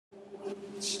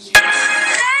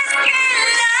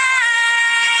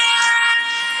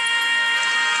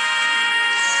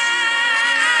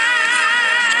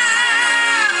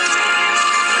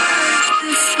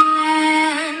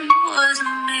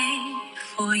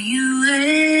you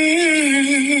and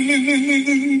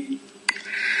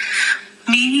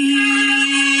me.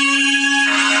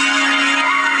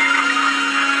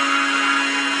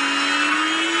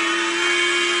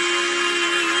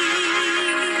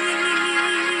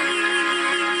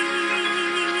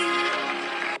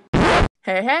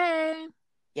 Hey, hey.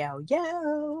 Yo,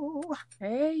 yo.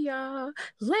 Hey, y'all.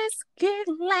 Let's get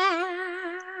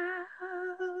loud.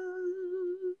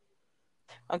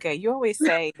 Okay, you always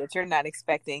say that you're not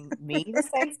expecting me to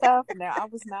say stuff. Now, I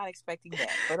was not expecting that,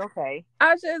 but okay.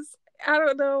 I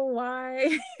don't know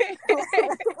why.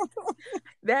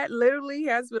 That literally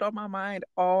has been on my mind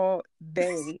all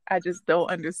day. I just don't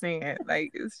understand.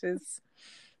 Like, it's just,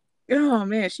 oh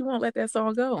man, she won't let that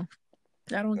song go.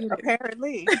 I don't get it.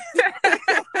 Apparently.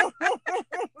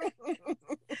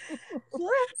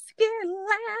 Let's get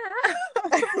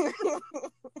loud.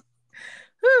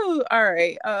 Whew, all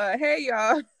right. Hey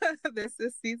y'all. This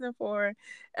is season 4,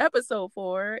 episode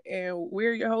 4, and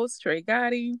we're your hosts, Trey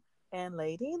Gotti. And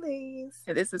Lady Lee's.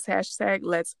 And this is hashtag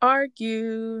Let's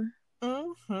Argue.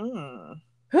 Mm-hmm.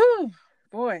 Whew,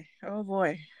 boy, oh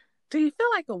boy. Do you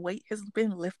feel like a weight has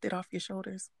been lifted off your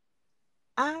shoulders?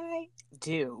 I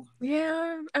do.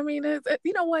 Yeah, I mean,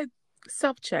 you know what?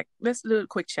 Self-check. Let's do a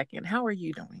quick check-in. How are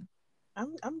you doing?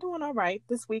 I'm doing all right.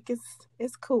 This week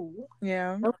is cool.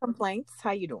 Yeah. No complaints.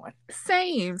 How you doing?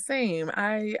 Same.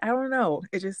 I don't know.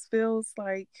 It just feels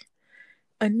like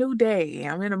a new day.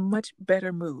 I'm in a much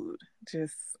better mood.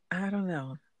 Just, I don't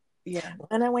know. Yeah.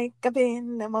 When I wake up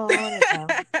in the morning.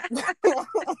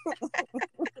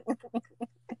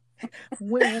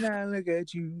 When I look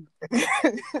at you.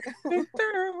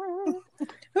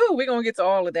 Ooh, we're going to get to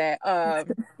all of that.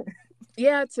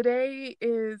 Yeah, today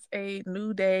is a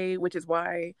new day, which is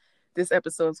why this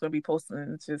episode is going to be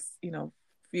posting just,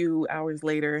 few hours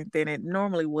later than it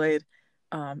normally would,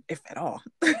 if at all.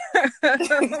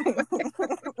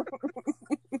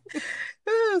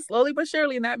 Slowly but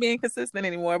surely not being consistent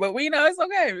anymore, but we know it's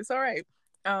okay. It's all right.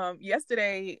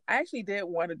 Yesterday, I actually did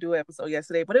want to do an episode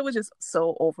yesterday, but it was just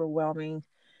so overwhelming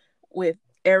with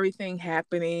everything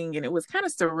happening, and it was kind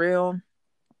of surreal.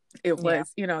 It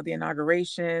was, the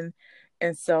inauguration.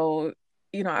 And so,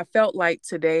 I felt like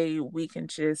today we can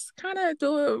just kind of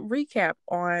do a recap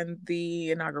on the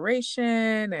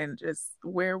inauguration and just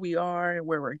where we are and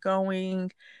where we're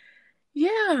going.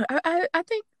 Yeah, I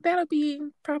think that'll be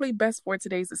probably best for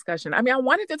today's discussion. I mean, I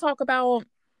wanted to talk about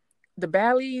the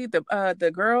Bali,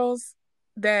 the girls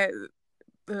that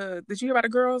did you hear about the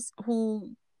girls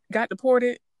who got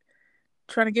deported,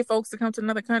 trying to get folks to come to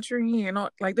another country and all,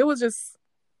 like there was just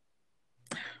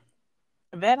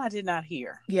that I did not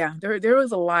hear. Yeah, there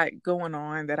was a lot going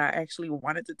on that I actually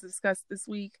wanted to discuss this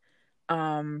week.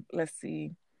 Let's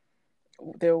see.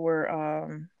 There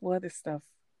were what other stuff?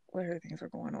 What other things were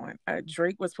going on?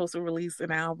 Drake was supposed to release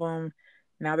an album.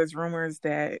 Now there's rumors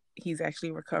that he's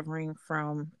actually recovering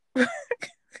from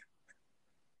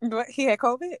What, he had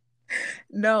COVID?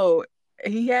 No,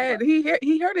 he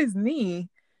hurt his knee,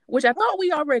 which I thought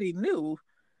we already knew.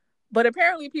 But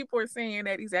apparently people are saying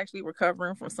that he's actually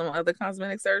recovering from some other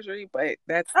cosmetic surgery, but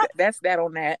that's that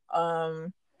on that.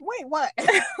 Wait, what?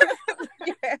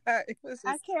 Yeah, it was just,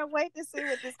 I can't wait to see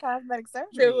what this cosmetic surgery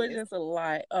there was just a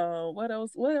lot. What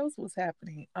else was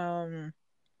happening?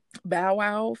 Bow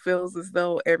Wow feels as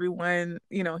though everyone,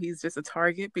 he's just a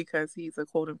target because he's a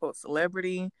quote unquote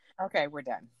celebrity. Okay, we're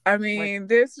done. I mean,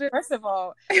 this just... First of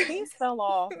all, he's fell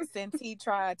off since he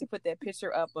tried to put that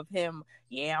picture up of him.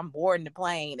 Yeah, I'm boarding the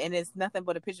plane, and it's nothing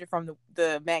but a picture from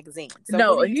the magazine. So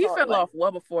no, he fell off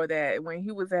well before that when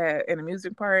he was at an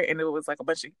amusement park, and it was like a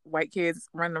bunch of white kids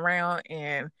running around,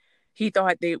 and he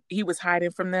thought he was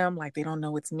hiding from them, like they don't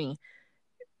know it's me.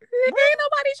 Ain't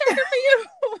nobody checking for you.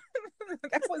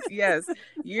 That was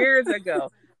years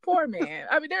ago. Poor man.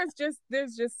 I mean,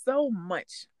 there's just so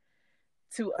much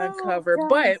to uncover,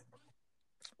 but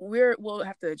we'll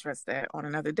have to address that on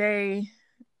another day.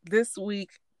 This week,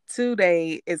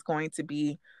 today is going to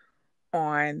be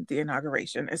on the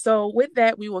inauguration, and so with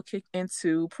that, we will kick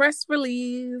into press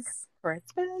release.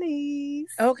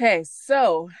 Okay,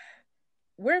 so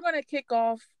we're gonna kick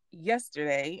off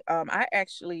yesterday. I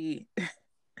actually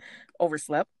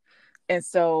overslept. And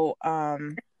so,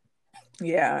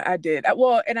 yeah, I did.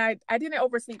 Well, and I didn't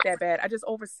oversleep that bad. I just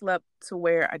overslept to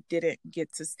where I didn't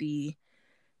get to see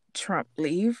Trump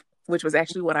leave, which was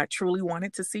actually what I truly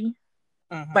wanted to see.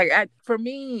 Mm-hmm. Like, for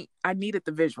me, I needed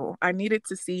the visual. I needed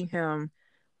to see him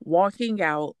walking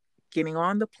out, getting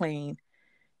on the plane,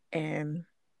 and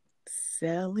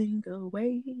sailing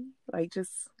away, like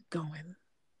just going.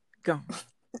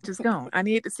 Just go. I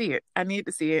need to see it. I need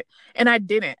to see it. And I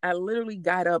didn't. I literally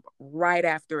got up right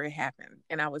after it happened.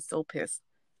 And I was so pissed.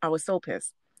 I was so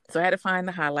pissed. So I had to find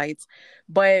the highlights.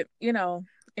 But,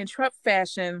 in Trump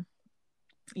fashion,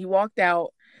 he walked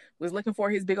out, was looking for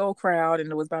his big old crowd, and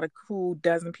there was about a cool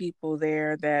dozen people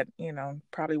there that,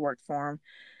 probably worked for him.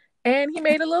 And he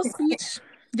made a little speech.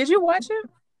 Did you watch it?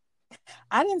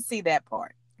 I didn't see that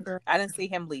part. I didn't see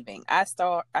him leaving. I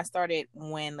started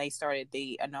when they started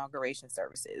the inauguration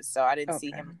services, so I didn't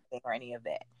see him or any of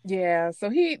that. Yeah, so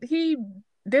he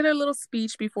did a little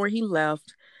speech before he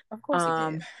left. Of course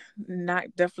he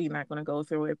did. Definitely not going to go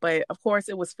through it, but of course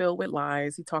it was filled with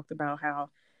lies. He talked about how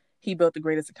he built the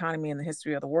greatest economy in the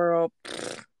history of the world.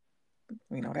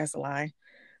 That's a lie.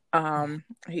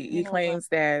 He claims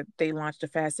that they launched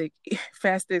the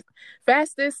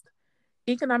fastest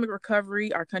economic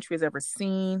recovery our country has ever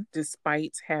seen,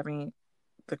 despite having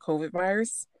the COVID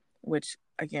virus, which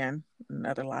again,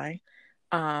 another lie.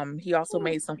 He also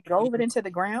made some drove it into the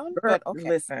ground. But okay.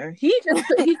 Listen, he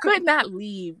could not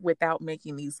leave without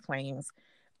making these claims.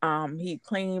 He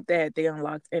claimed that they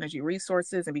unlocked energy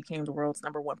resources and became the world's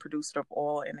 #1 producer of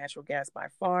oil and natural gas by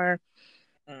far.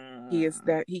 He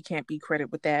can't be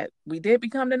credited with that. We did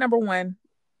become the #1,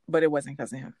 but it wasn't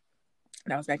because of him.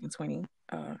 That was back in 20.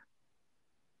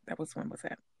 When was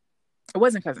that? It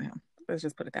wasn't because of him. Let's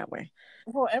just put it that way.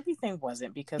 Well, everything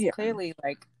wasn't, because clearly,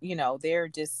 they're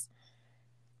just.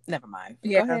 Never mind.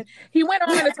 Yeah. Go ahead. He went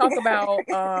on to talk about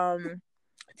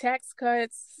tax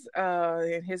cuts,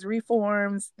 and his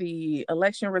reforms, the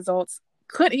election results.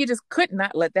 He just could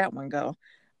not let that one go.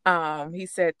 He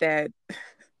said that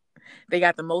they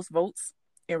got the most votes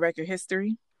in record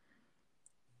history,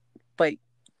 but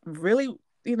really,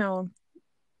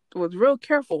 was real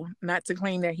careful not to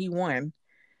claim that he won.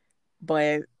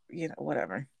 But,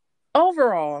 whatever.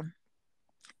 Overall,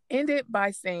 ended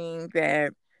by saying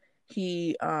that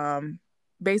he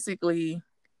basically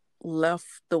left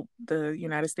the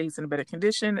United States in a better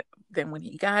condition than when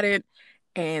he got it,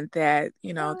 and that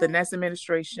the next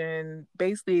administration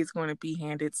basically is going to be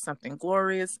handed something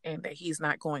glorious, and that he's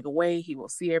not going away. He will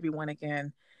see everyone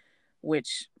again,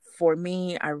 which for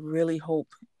me, I really hope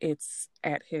it's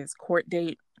at his court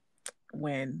date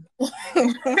when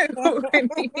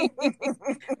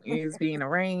he is being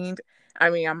arraigned. I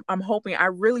mean, I'm hoping. I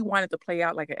really wanted to play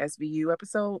out like an SVU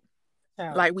episode.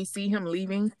 Like we see him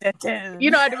leaving, at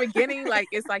the beginning, like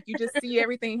it's like you just see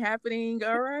everything happening.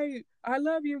 All right, I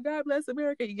love you. God bless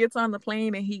America. He gets on the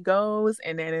plane and he goes,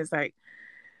 and then it's like,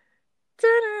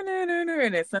 and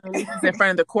then suddenly he's in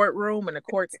front of the courtroom, and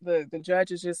the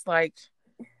judge is just like,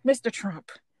 Mr.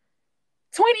 Trump,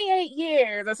 28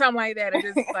 years or something like that. It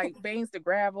just like bangs the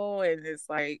gravel, and it's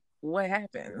like, what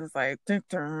happened? It's like, and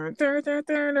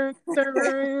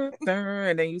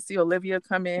then you see Olivia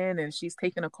come in, and she's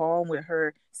taking a call with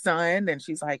her son, and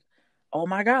she's like, oh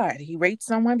my God, he raped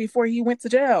someone before he went to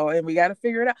jail, and we got to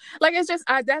figure it out. Like, it's just,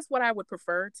 that's what I would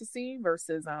prefer to see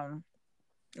versus,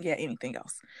 anything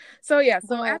else. So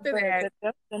after that, the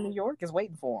judge in New York is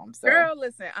waiting for him. So. Girl,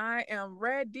 listen, I am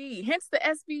ready. Hence the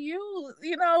SVU,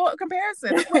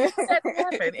 comparison. That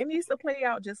happened. It needs to play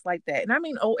out just like that. And I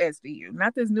mean old SVU,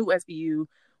 not this new SVU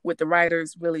with the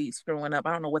writers really screwing up.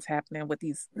 I don't know what's happening with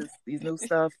these new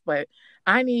stuff, but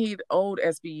I need old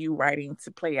SVU writing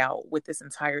to play out with this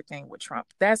entire thing with Trump.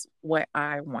 That's what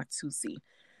I want to see.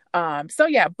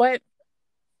 But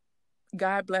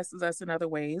God blesses us in other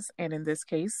ways. And in this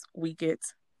case, we get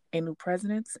a new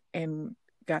president and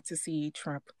got to see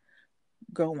Trump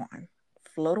go on,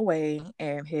 float away,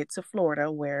 and head to Florida,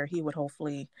 where he would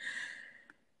hopefully,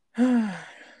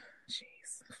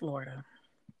 Florida.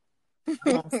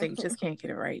 Home state, just can't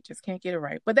get it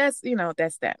right. But that's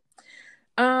that.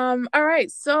 All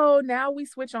right. So now we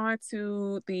switch on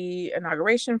to the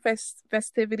inauguration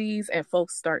festivities, and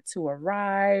folks start to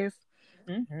arrive.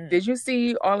 Mm-hmm. Did you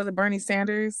see all of the Bernie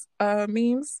Sanders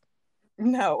memes?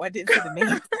 No, I didn't see the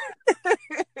memes.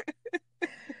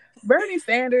 Bernie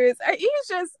Sanders, he's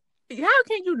just, how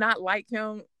can you not like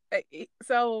him?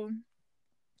 So,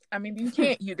 I mean, you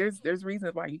can't, there's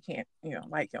reasons why you can't,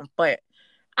 like him, but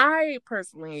I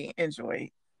personally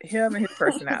enjoy him and his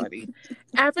personality.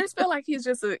 I just feel like he's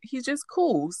just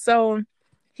cool. So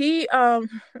we're going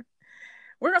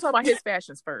to talk about his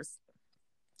fashions first.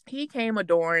 He came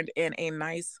adorned in a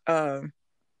nice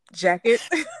jacket.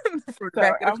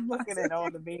 I'm looking at all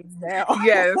the memes now.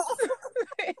 Yes.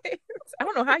 I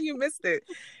don't know how you missed it.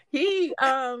 He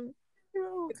and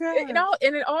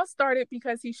it all started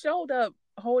because he showed up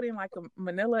holding like a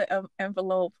manila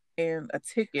envelope and a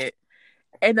ticket,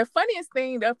 And the funniest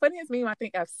meme I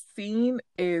think I've seen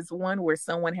is one where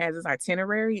someone has this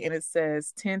itinerary and it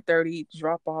says 10:30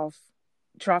 drop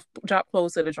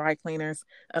clothes to the dry cleaners,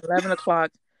 11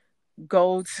 o'clock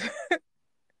go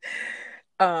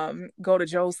go to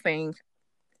Joe's thing,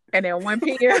 and then 1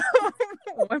 p.m.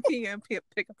 1 p.m.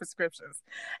 pick up prescriptions.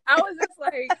 I was just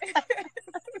like,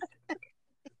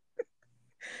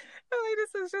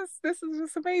 this is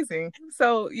just amazing.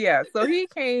 So yeah, so he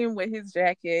came with his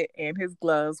jacket and his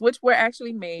gloves, which were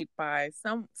actually made by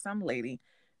some lady.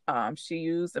 She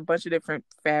used a bunch of different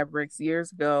fabrics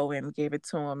years ago and gave it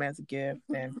to him as a gift.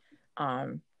 And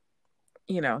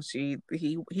he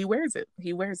wears it.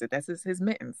 He wears it. That's his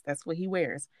mittens. That's what he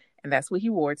wears, and that's what he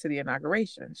wore to the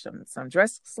inauguration. Some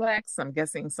dress slacks. I'm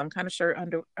guessing some kind of shirt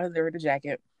under the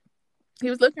jacket. He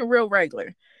was looking real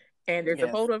regular. And there's a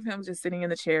photo of him just sitting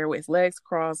in the chair with his legs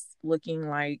crossed, looking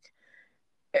like,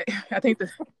 I think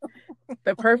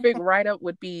the perfect write-up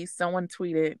would be someone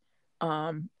tweeted,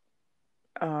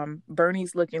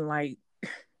 Bernie's looking like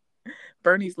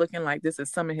this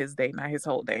is some of his day, not his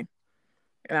whole day.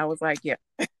 And I was like, yeah,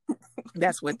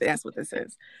 that's what this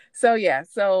is. So yeah,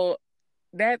 so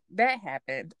that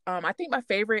happened. I think my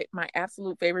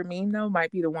absolute favorite meme though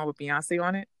might be the one with Beyonce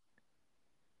on it.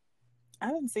 I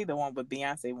didn't see the one with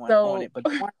Beyonce on it, but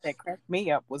the one that cracked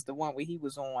me up was the one where he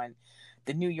was on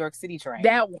the New York City train.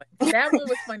 That one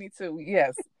was funny too.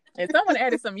 Yes, and someone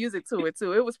added some music to it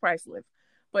too. It was priceless.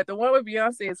 But the one with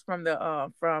Beyonce is from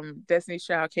the from Destiny's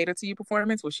Child Cater to You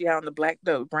performance, where she had on the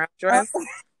brown dress,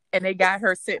 and they got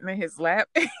her sitting in his lap.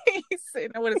 He's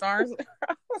sitting there with his arms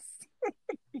crossed.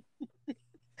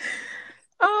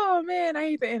 Oh man, I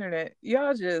hate the internet.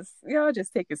 Y'all just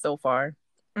take it so far.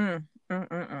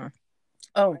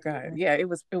 Oh God, yeah, it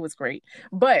was great.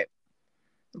 But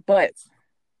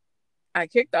I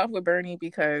kicked off with Bernie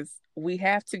because we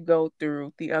have to go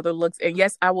through the other looks. And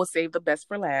yes, I will save the best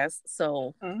for last.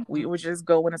 So we will just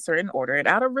go in a certain order. And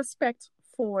out of respect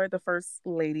for the first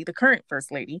lady, the current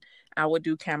first lady, I would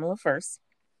do Kamala first.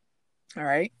 All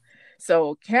right.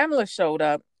 So Kamala showed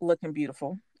up looking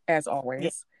beautiful as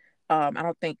always. I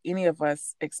don't think any of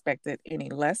us expected any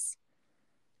less.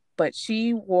 But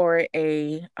she wore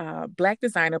a black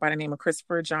designer by the name of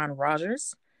Christopher John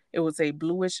Rogers. It was a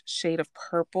bluish shade of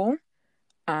purple.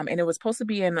 And it was supposed to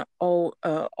be an ode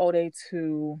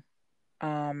to,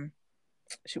 who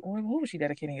was she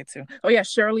dedicating it to? Oh yeah,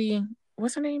 Shirley.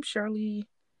 What's her name? Shirley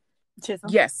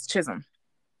Chisholm. Yes, Chisholm.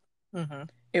 Mm-hmm.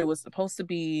 It was supposed to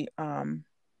be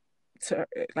to,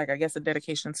 like, I guess a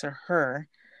dedication to her.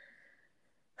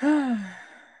 I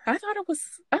thought it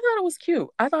was cute.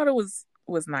 I thought it was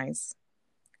nice.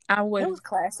 It was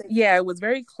classic. Yeah, it was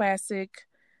very classic.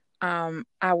 I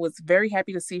was very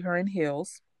happy to see her in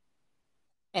heels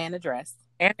and a dress.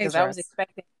 Because I was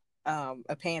expecting a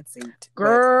pantsuit.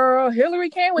 Girl, but... Hillary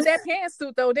came with that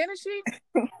pantsuit though, didn't she?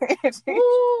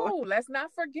 Ooh, let's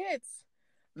not forget,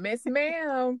 Miss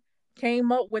Ma'am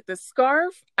came up with the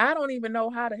scarf. I don't even know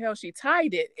how the hell she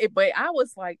tied it, but I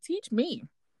was like, teach me.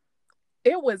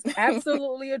 It was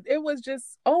absolutely. It was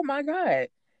just, oh my God.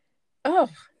 Oh,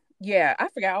 yeah, I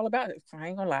forgot all about it. I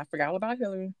ain't gonna lie, I forgot all about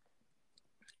Hillary.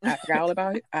 I forgot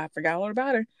all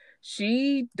about her.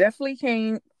 She definitely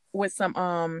came with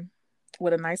some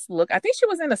with a nice look. I think she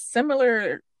was in a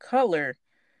similar color,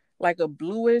 like a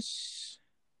bluish,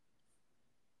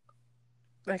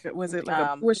 like was it like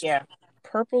a bluish,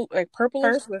 purple, like purplish?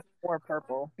 Hers was more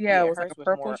purple. Yeah, it was like a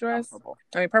purple dress. Purple.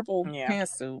 I mean, purple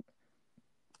pantsuit.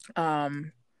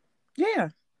 Yeah.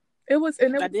 It was,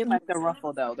 and I did like the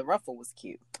ruffle though. The ruffle was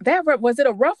cute. Was it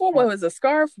a ruffle? What was a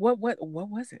scarf? What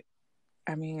was it?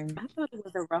 I mean, I thought it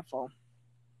was a ruffle.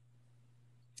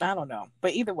 I don't know,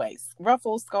 but either way,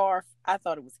 ruffle, scarf. I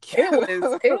thought it was cute.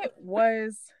 It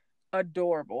was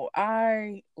adorable.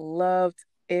 I loved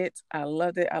it. I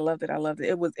loved it.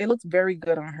 It looked very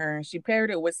good on her, and she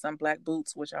paired it with some black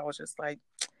boots, which I was just like,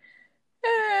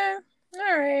 all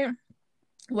right.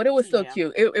 But it was still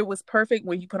cute. It was perfect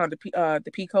when you put on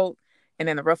the pea coat, and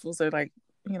then the ruffles are like,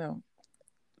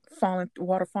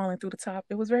 water falling through the top.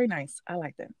 It was very nice. I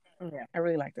liked it. Yeah, I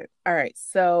really liked it. All right,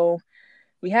 so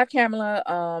we have Kamala,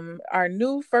 our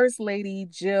new first lady,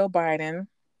 Jill Biden.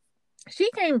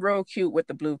 She came real cute with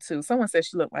the blue too. Someone said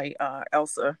she looked like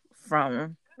Elsa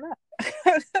from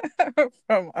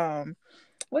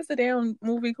what's the damn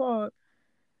movie called?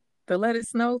 The Let It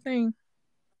Snow thing.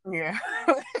 Yeah.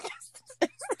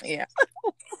 Yeah.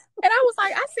 And I was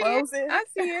like, I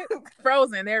see it.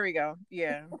 Frozen. There we go.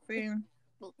 Yeah. See?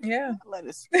 Yeah. Let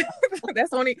us.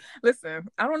 That's only. Listen,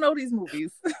 I don't know these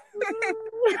movies.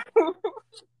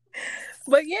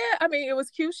 But yeah, I mean, it was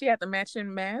cute. She had the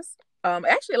matching mask.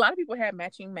 Actually, a lot of people had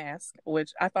matching masks,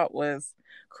 which I thought was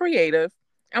creative.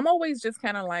 I'm always just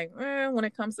kind of like, when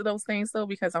it comes to those things, though,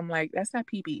 because I'm like, that's not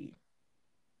PPE.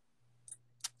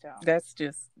 That's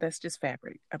just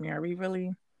fabric. I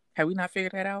mean, have we not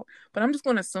figured that out? But I'm just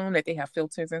going to assume that they have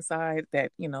filters inside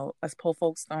that, us poor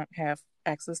folks don't have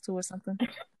access to or something.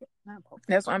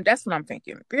 That's what I'm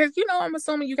thinking. Because, I'm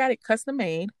assuming you got it custom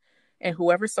made, and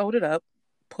whoever sold it up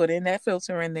put in that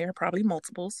filter in there, probably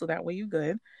multiples, so that way you're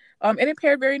good. And it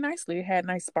paired very nicely. It had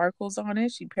nice sparkles on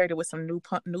it. She paired it with some nude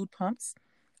pumps,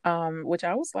 which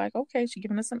I was like, okay, she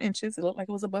giving us some inches. It looked like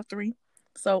it was above 3.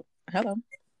 So, hello.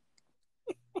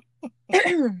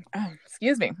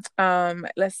 Excuse me.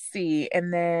 Let's see.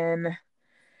 And then,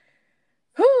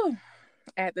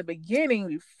 at the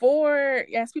beginning,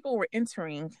 as people were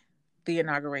entering the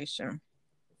inauguration,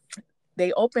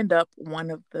 they opened up one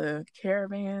of the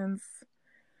caravans,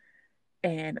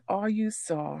 and all you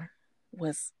saw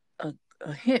was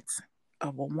a hint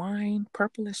of a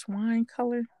purplish wine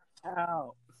color.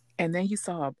 Oh. And then you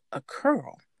saw a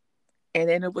curl, and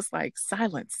then it was like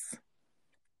silence.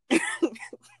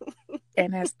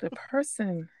 And as the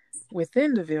person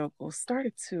within the vehicle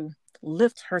started to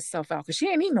lift herself out, because she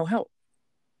ain't need no help,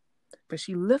 but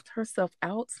she lifted herself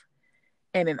out,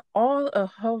 and in all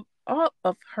of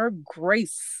her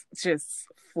grace just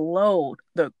flowed.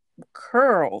 The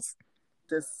curls,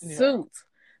 the suit,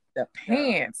 the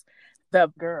pants,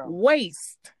 the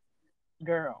waist.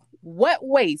 Girl. What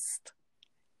waist?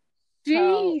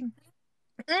 She.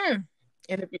 And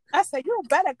if I said, you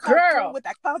better come through with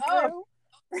that come through.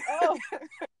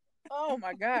 Oh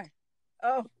my God.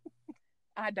 Oh,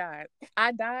 I died,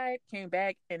 came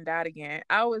back, and died again.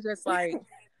 I was just like,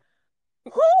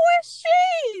 who is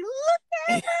she? Look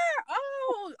at her.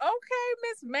 Oh, okay,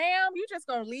 Miss Ma'am. You just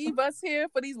gonna leave us here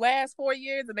for these last 4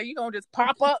 years, and then you gonna just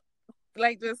pop up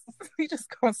like just you just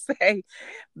gonna say,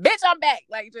 bitch, I'm back.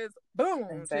 Like just boom,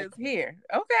 exactly. Just here.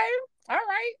 Okay, all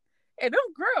right. And them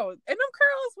curls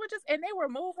were just, and they were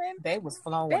moving. They was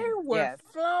flowing. They were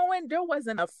flowing. There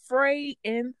wasn't a fray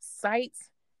in sight.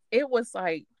 It was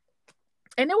like,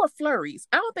 and there were flurries.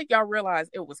 I don't think y'all realized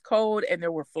it was cold, and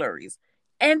there were flurries.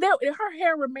 And her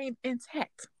hair remained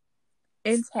intact.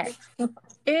 And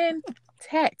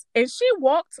she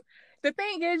walked. The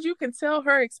thing is, you can tell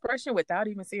her expression without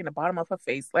even seeing the bottom of her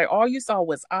face. Like, all you saw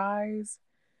was eyes,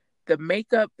 the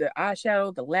makeup, the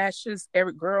eyeshadow, the lashes.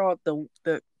 Every girl,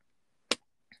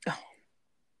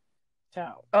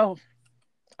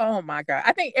 oh my God.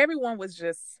 I think everyone was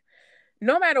just,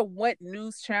 no matter what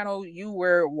news channel you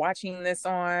were watching this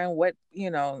on,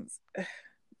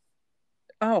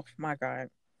 oh my God.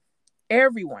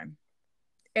 Everyone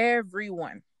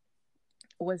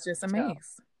was just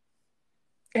amazed.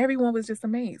 Everyone was just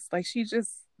amazed. Like, she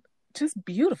just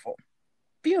beautiful.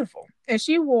 Beautiful. And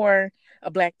she wore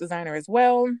a Black designer as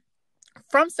well,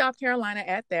 from South Carolina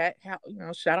at that.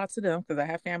 Shout out to them, because I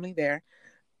have family there.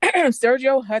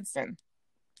 Sergio Hudson,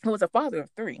 who was a father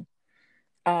of 3.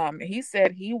 He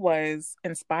said he was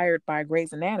inspired by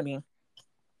Grey's Anatomy.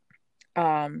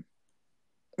 Where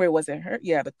was it?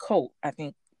 The coat. I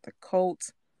think the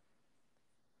coat.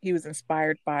 He was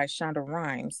inspired by Shonda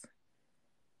Rhimes,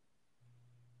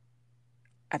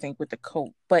 I think, with the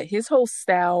coat. But his whole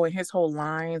style and his whole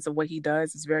lines of what he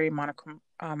does is very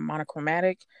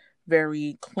monochromatic,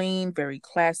 very clean, very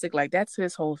classic. Like, that's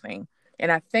his whole thing.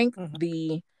 And I think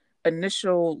the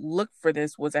initial look for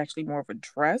this was actually more of a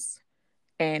dress,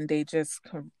 and they just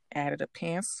added a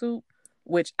pantsuit,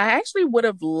 which I actually would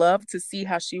have loved to see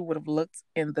how she would have looked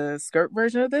in the skirt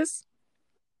version of this.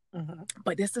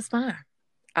 But this is fine.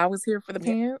 I was here for the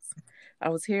pants. I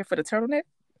was here for the turtleneck.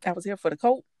 I was here for the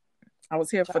coat. I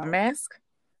was here for the mask,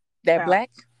 that black,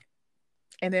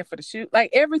 and then for the shoe. Like,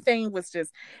 everything was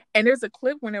just, and there's a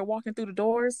clip when they're walking through the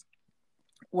doors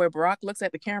where Barack looks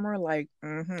at the camera like,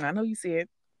 I know you see it.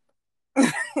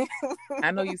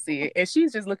 I know you see it. And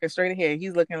she's just looking straight ahead.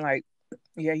 He's looking like,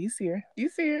 yeah, you see her. You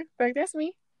see her. Like, that's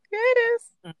me. Yeah, it is.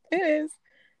 It is.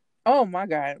 Oh my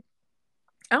God.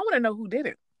 I want to know who did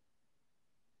it.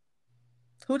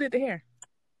 Who did the hair?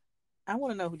 I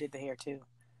want to know who did the hair too.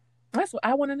 That's what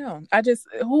I want to know.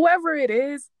 Whoever it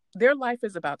is, their life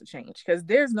is about to change, because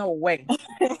there's no way.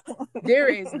 There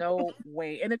is no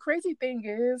way. And the crazy thing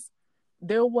is,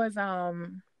 there was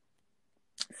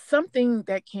something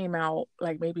that came out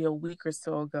like maybe a week or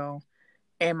so ago,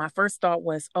 and my first thought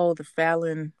was, oh, the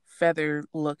Fallon feather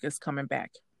look is coming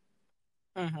back.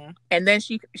 And then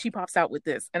she pops out with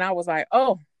this, and I was like,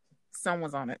 oh,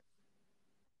 someone's on it.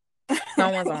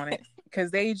 Someone's on it,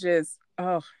 because they just,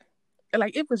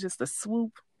 like, it was just a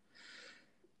swoop.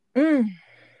 Man,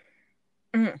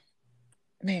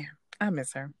 I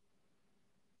miss her.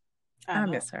 I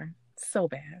miss her so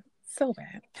bad. So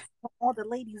bad. All the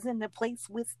ladies in the place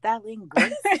with styling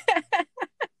grace.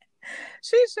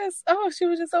 She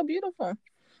was just so beautiful.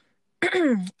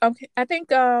 Okay, I think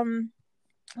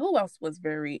who else was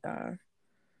very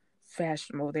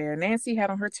fashionable there? Nancy had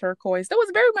on her turquoise. There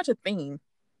was very much a theme.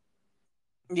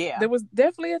 Yeah. There was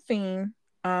definitely a theme.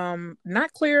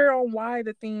 Not clear on why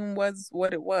the theme was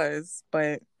what it was,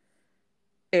 but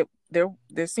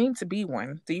there seemed to be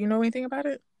one. Do you know anything about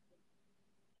it?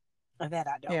 That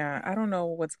I don't. Yeah, I don't know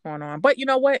what's going on. But you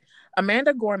know what?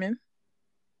 Amanda Gorman,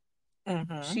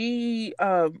 she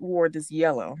wore this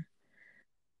yellow,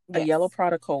 a yellow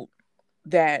Prada coat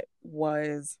that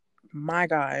was, my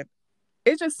God,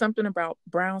 it's just something about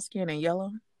brown skin and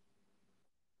yellow.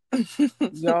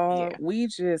 Y'all, we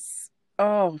just,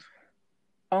 oh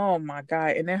my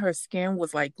God. And then her skin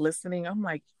was like glistening. I'm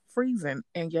like, freezing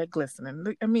and yet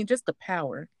glistening. I mean, just the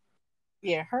power.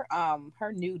 Yeah,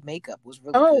 her nude makeup was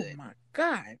really good. Oh my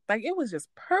God. Like, it was just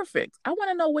perfect. I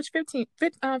want to know which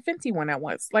Fenty one that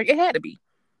was. Like, it had to be.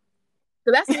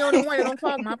 So that's the only one that don't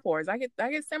clog my pores. I get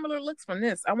similar looks from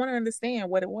this. I want to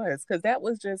understand what it was, because that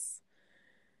was just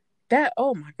that.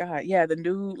 Oh my God. Yeah, the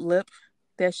nude lip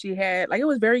that she had. Like, it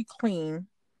was very clean,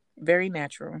 very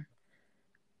natural.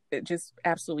 It just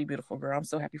absolutely beautiful, girl. I'm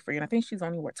so happy for you. And I think she's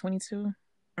only 22.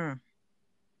 Yeah.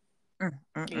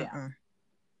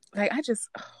 Like, I was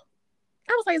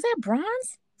like, is that bronze?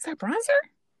 Is that bronzer?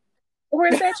 Or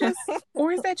is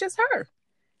that just her?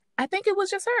 I think it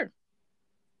was just her.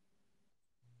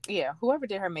 Yeah, whoever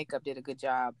did her makeup did a good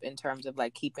job in terms of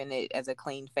like keeping it as a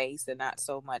clean face and not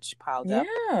so much piled up.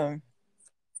 Yeah.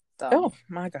 So. Oh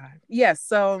my God. Yes.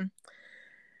 Yeah,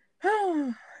 so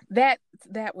that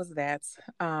was that.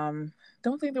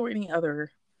 Don't think there were any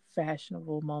other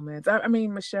fashionable moments. I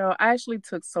mean, Michelle, I actually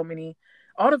took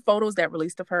all the photos that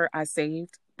released of her, I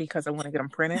saved because I want to get them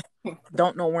printed.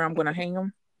 Don't know where I'm going to hang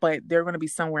them, but they're going to be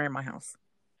somewhere in my house.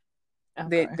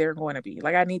 Okay. They're going to be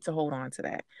like, I need to hold on to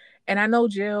that. And I know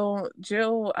Jill,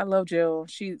 I love Jill.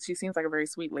 She seems like a very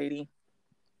sweet lady,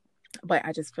 but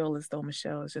I just feel as though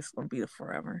Michelle is just going to be the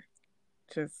forever.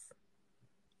 Just,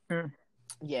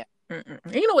 yeah. And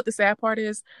you know what the sad part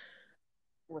is?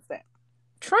 What's that?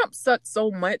 Trump sucked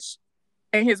so much,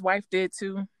 and his wife did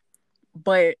too,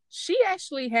 but she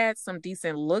actually had some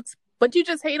decent looks, but you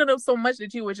just hated him so much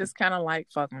that you were just kind of like,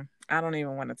 fuck him. I don't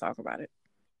even want to talk about it.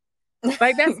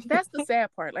 Like, that's the sad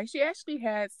part. Like, she actually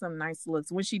had some nice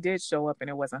looks when she did show up and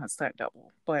it wasn't her stunt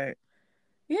double. But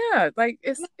yeah, like,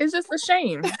 it's just a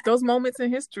shame. Those moments in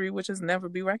history will just never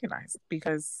be recognized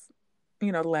because,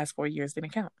 the last 4 years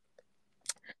didn't count.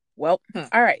 Well,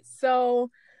 all right.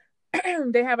 So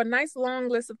they have a nice long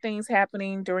list of things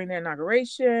happening during their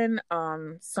inauguration.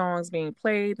 Songs being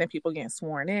played, then people getting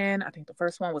sworn in. I think the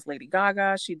first one was Lady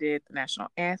Gaga. She did the national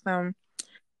anthem.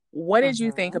 What did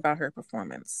you think about her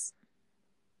performance?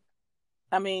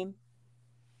 I mean,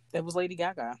 it was Lady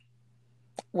Gaga.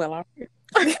 Well,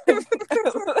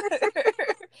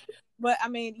 but I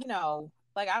mean,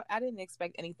 like I didn't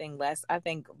expect anything less. I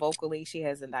think vocally she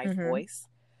has a nice voice.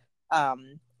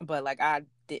 But like I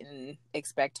didn't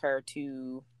expect her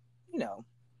to,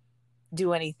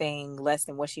 do anything less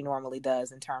than what she normally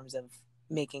does in terms of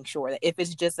making sure that if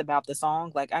it's just about the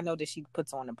song, like I know that she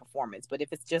puts on a performance, but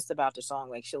if it's just about the song,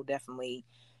 like she'll definitely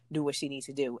do what she needs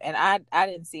to do. And I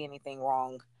didn't see anything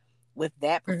wrong with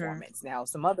that performance. Now,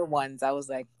 some other ones I was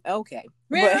like, okay.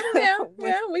 Yeah,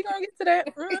 we're gonna get to that.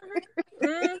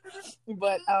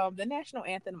 But the national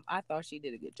anthem, I thought she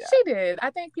did a good job. She did. I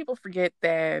think people forget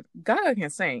that Gaga can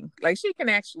sing. Like, she can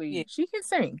actually she can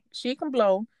sing. She can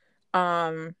blow.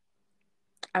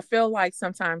 I feel like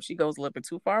sometimes she goes a little bit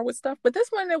too far with stuff, but this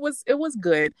one it was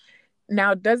good.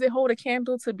 Now, does it hold a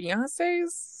candle to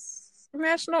Beyonce's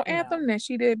national anthem that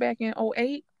she did back in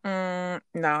 2008? No.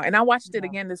 And I watched it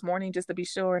again this morning just to be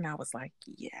sure, and I was like,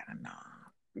 yeah, no.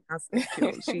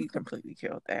 She completely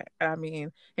killed that. I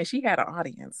mean, and she had an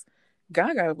audience.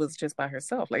 Gaga was just by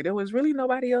herself. Like, there was really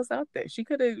nobody else out there. She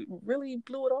could have really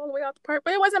blew it all the way out the park,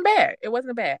 but it wasn't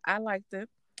bad. I liked it,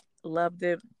 loved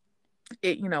it.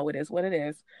 It, it is what it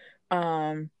is.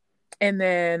 And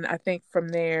then I think from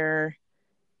there,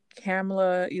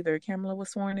 either Kamala was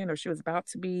sworn in or she was about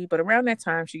to be, but around that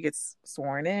time she gets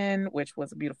sworn in, which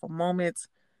was a beautiful moment.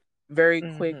 Very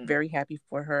quick, very happy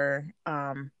for her.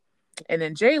 And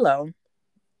then J-Lo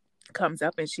comes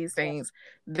up and she sings,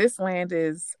 "This land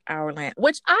is our land,"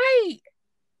 which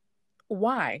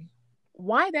why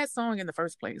that song in the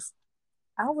first place?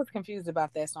 I was confused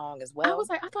about that song as well. I was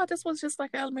like, I thought this was just like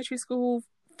an elementary school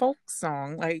folk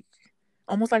song, like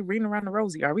almost like Reading Around the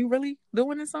Rosie. Are we really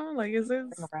doing this song? Like, is this?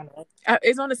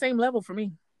 It's on the same level for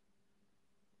me.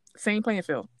 Same playing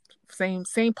field. Same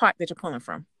pot that you're pulling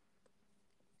from.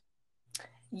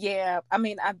 Yeah, I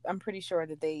mean, I'm pretty sure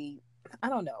that I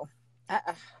don't know.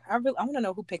 I want to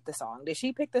know who picked the song. Did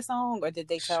she pick the song, or did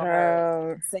they tell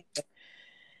her sing it?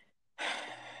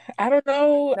 I don't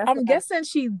know. I'm guessing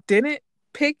she didn't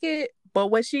pick it, but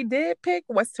what she did pick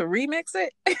was to remix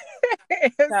it.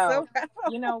 So,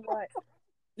 you know what?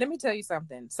 Let me tell you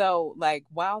something. So, like,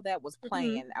 while that was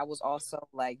playing, I was also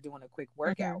like doing a quick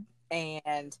workout,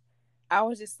 and I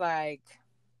was just like,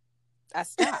 I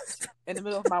stopped in the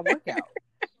middle of my workout,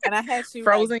 and I had to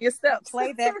frozen your steps.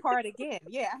 Play that part again.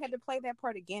 Yeah, I had to play that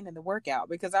part again in the workout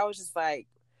because I was just like,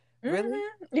 really?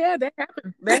 Yeah, that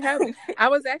happened. That happened. I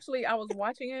was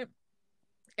watching it,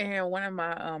 and one of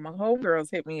my my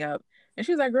homegirls hit me up, and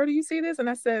she was like, "Girl, do you see this?" And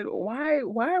I said, "Why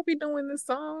are we doing this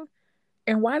song?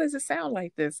 And why does it sound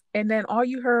like this?" And then all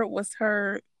you heard was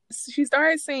her. She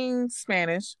started singing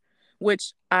Spanish,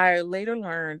 which I later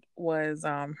learned was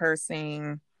her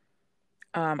singing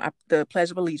the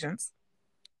Pledge of Allegiance.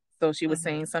 So she was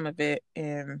saying some of it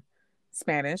in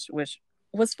Spanish, which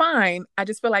was fine. I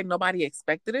just feel like nobody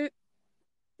expected it.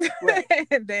 Right.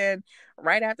 And then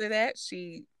right after that,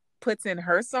 she puts in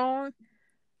her song,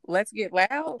 Let's Get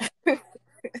Loud.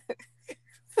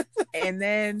 And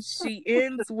then she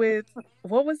ends with,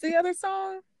 what was the other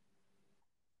song?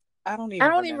 I don't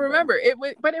even remember. It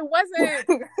was, but it wasn't.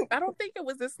 I don't think it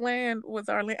was This Land Was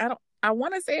Our Land. I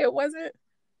want to say it wasn't,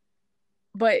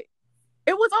 but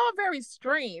it was all very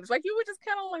strange. Like, you were just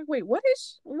kind of like, wait, what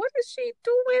is she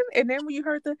doing? And then when you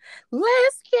heard the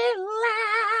 "Let's Get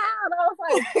Loud," I was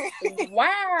like,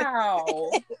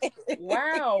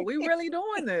 wow, we really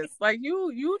doing this. Like,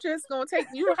 you just gonna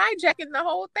you hijacking the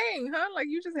whole thing, huh? Like,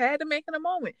 you just had to make it a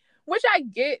moment, which I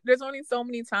get. There's only so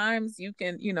many times you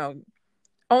can,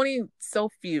 only so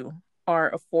few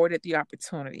are afforded the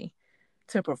opportunity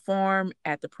to perform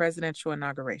at the presidential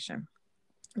inauguration,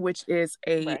 which is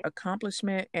a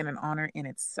accomplishment and an honor in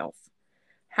itself.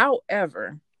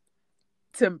 However,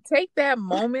 to take that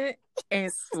moment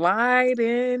and slide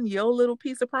in your little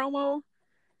piece of promo,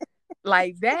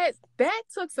 like that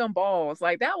took some balls.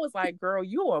 Like, that was like, girl,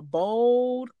 you are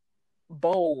bold.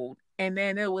 And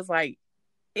then it was like,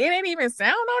 it didn't even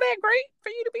sound all that great for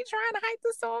you to be trying to hype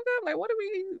this song up. Like, what are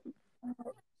we...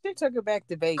 She took it back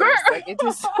to Vegas. Like, it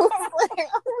just I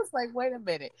was like, wait a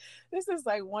minute. This is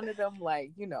like one of them,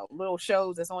 like, little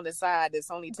shows that's on the side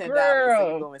that's only $10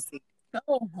 so you go and see.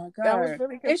 Oh my God. That was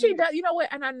really confusing. And she does, you know what?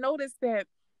 And I noticed that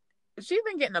she's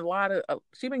been getting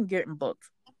she's been getting booked.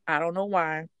 I don't know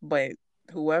why, but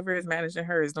whoever is managing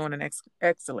her is doing an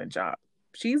excellent job.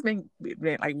 She's been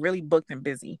like really booked and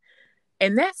busy.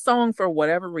 And that song, for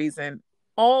whatever reason,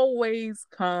 always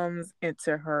comes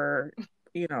into her,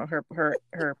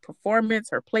 her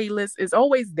performance, her playlist is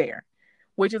always there,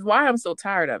 which is why I'm so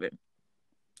tired of it.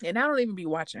 And I don't even be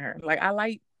watching her. Like, I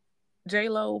like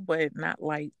J-Lo, but not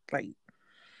like I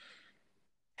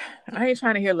ain't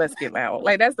trying to hear Let's Get Loud.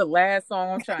 Like, that's the last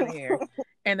song I'm trying to hear.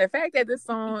 And the fact that this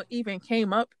song even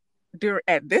came up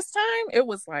at this time, it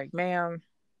was like, ma'am.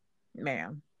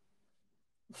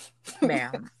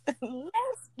 Let's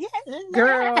get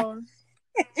loud.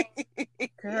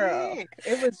 Girl,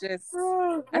 it was just,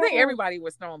 I think everybody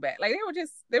was thrown back. Like, they were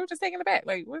just taken aback.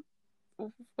 Like, what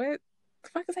the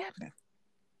fuck is happening?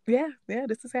 Yeah,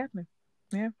 this is happening.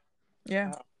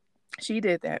 Yeah. She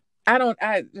did that.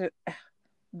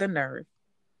 The nerve.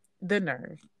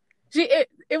 It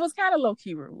was kind of low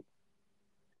key rude.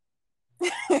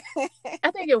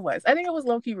 I think it was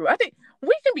low key rude. I think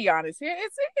we can be honest here.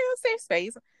 It's a safe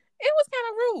space. It was kind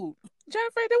of rude.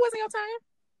 Jennifer, that wasn't your time.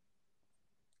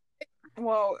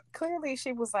 Well, clearly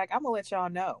she was like, I'm gonna let y'all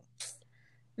know.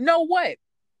 Know what?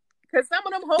 Because some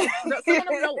of them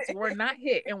notes were not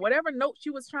hit, and whatever note she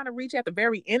was trying to reach at the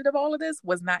very end of all of this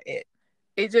was not it.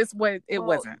 It just was. It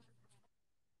wasn't.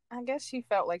 I guess she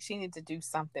felt like she needed to do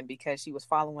something because she was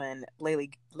following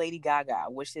Lady Gaga,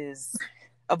 which is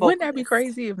a vocalist. Wouldn't that be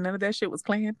crazy if none of that shit was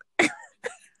planned?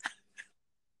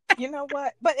 You know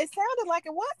what? But it sounded like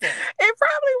it wasn't. It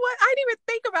probably was. I didn't even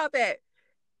think about that.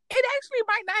 It actually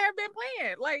might not have been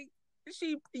planned. Like,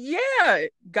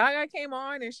 Gaga came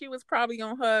on and she was probably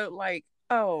on her like,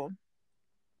 oh,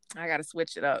 I gotta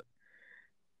switch it up.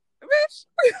 Bitch.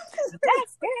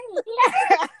 That's good.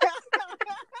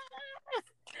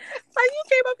 Like, you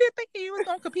came up here thinking you was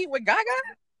gonna compete with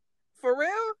Gaga? For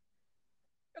real?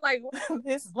 Like,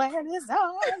 this land is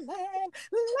our land.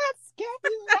 Let's get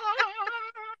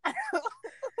loud.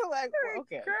 Like,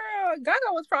 okay. Girl,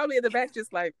 Gaga was probably in the back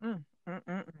just like,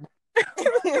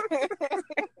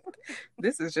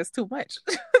 this is just too much.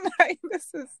 Like,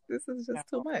 this is just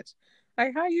too much.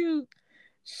 Like, how you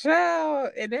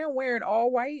Child, and then wearing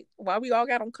all white while we all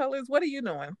got on colors. What are you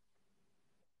doing?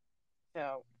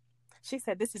 So she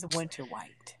said, "This is winter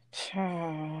white."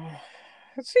 Child.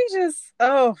 She just,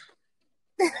 oh,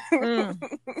 mm.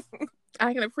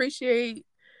 I can appreciate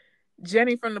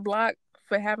Jenny from the block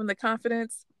for having the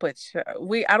confidence, but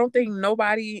I don't think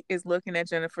nobody is looking at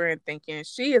Jennifer and thinking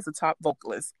she is a top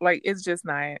vocalist. Like, it's just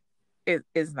not. It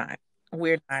is not.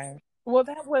 We're not. Well,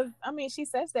 that was, I mean, she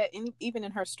says that even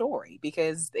in her story,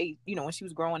 because they, when she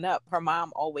was growing up, her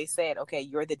mom always said, okay,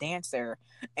 you're the dancer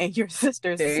and your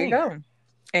sister's the singer. There you go.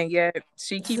 And yet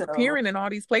she keeps appearing in all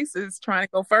these places trying to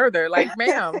go further. Like,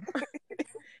 ma'am,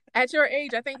 at your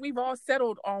age, I think we've all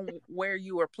settled on where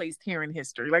you are placed here in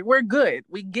history. Like, we're good.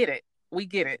 We get it. We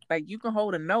get it. Like, you can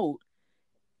hold a note.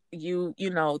 You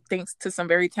know, thanks to some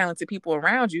very talented people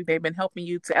around you, they've been helping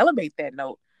you to elevate that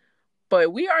note.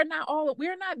 But we're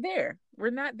not there.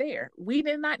 We're not there. We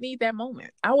did not need that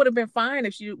moment. I would have been fine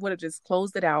if she would have just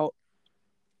closed it out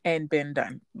and been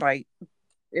done. Like,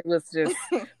 it was just,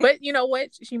 but you know what?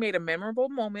 She made a memorable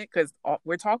moment because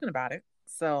we're talking about it.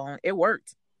 So it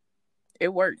worked.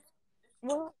 It worked.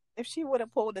 Well, if she would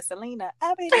have pulled the Selena,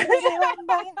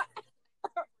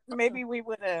 maybe we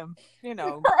would have,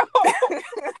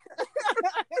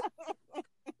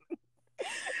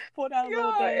 pulled out a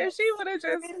little bit. If she would have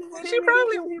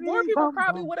more people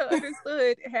probably would have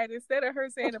understood had, instead of her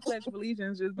saying the Pledge of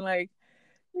Allegiance, just been like,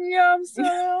 Yum so.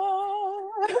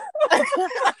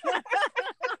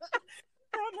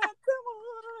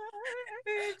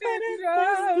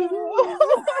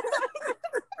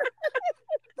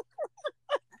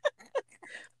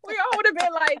 We all would have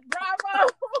been like, bravo.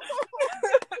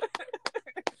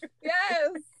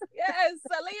 Yes,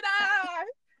 Selena.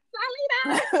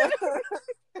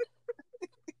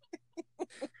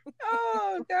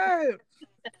 Oh God.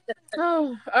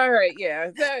 Oh, all right,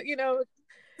 yeah. So,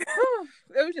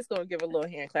 I was just gonna give a little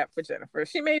hand clap for Jennifer.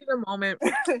 She made it a moment.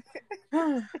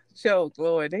 Joke,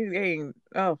 Lord, they ain't.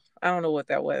 Oh, I don't know what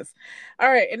that was. All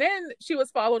right, and then she was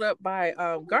followed up by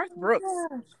Garth Brooks,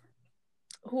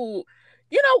 who,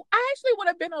 I actually would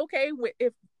have been okay with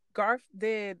if Garth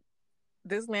did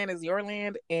 "This Land Is Your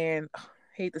Land" and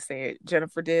hate to say it,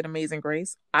 Jennifer did "Amazing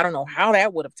Grace." I don't know how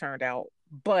that would have turned out,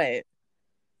 but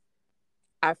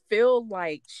I feel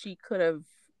like she could have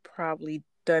probably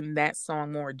done that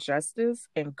song more justice,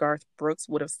 and Garth Brooks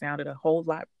would have sounded a whole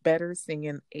lot better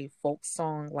singing a folk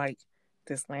song like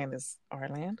 "This Land Is Our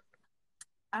Land."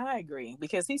 I agree,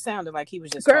 because he sounded like he was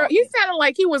just he sounded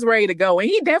like he was ready to go, and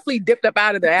he definitely dipped up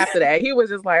out of there after that. He was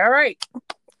just like, all right,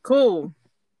 cool,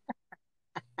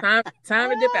 time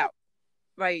to dip out.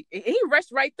 Like, he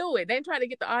rushed right through it, then tried to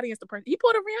get the audience to he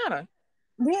pulled a Rihanna.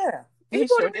 Yeah. He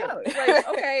put it out. Like,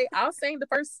 okay, I'll sing the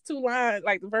first two lines,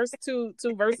 like the first two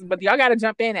verses, but y'all got to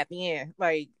jump in at the end.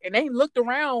 Like, and they looked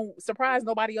around, surprised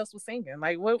nobody else was singing.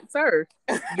 Like, what, sir?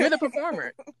 You're the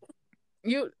performer.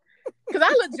 Because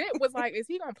I legit was like, is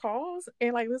he gonna pause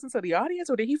and like listen to the audience,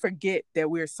 or did he forget that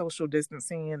we're social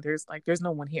distancing and there's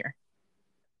no one here?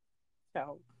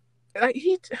 So, like,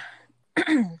 he,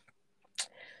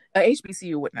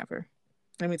 HBCU would never.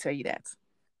 Let me tell you that.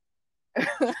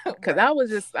 Because I was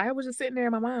just sitting there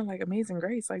in my mind like, Amazing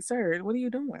Grace, like, sir, what are you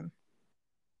doing?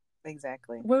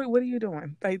 Exactly. What are you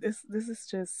doing? Like, this is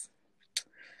just,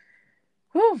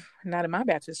 whew, not in my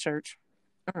Baptist church.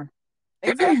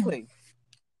 Exactly.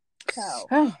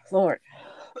 Oh Lord,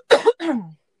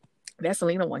 that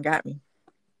Selena one got me.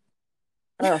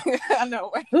 I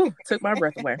know. Whew, took my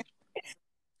breath away.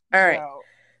 All right.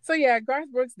 So yeah,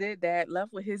 Garth Brooks did that,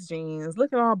 left with his jeans,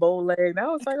 looking all bow-legged. I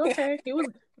was like, okay, he was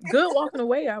good walking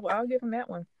away. I'll give him that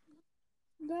one.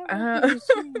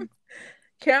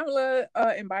 Kamala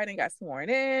and Biden got sworn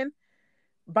in.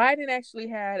 Biden actually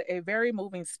had a very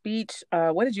moving speech.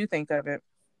 What did you think of it?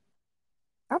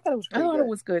 I thought it was pretty good. It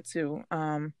was good too.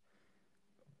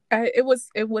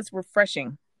 It was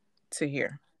refreshing to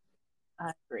hear.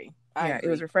 I agree. It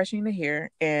was refreshing to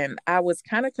hear, and I was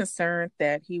kind of concerned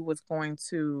that he was going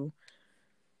to,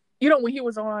 when he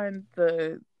was on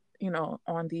the,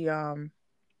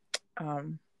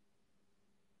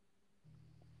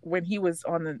 when he was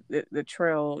on the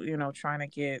trail, trying to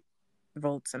get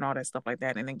votes and all that stuff like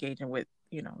that, and engaging with,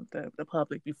 the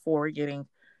public before getting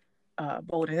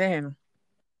voted in.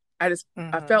 I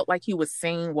felt like he was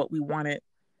saying what we wanted.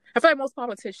 I feel like most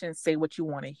politicians say what you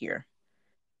want to hear.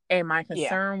 And my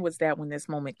concern was that when this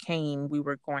moment came, we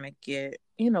were going to get,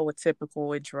 a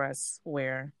typical address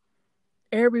where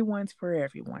everyone's for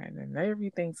everyone and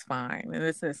everything's fine and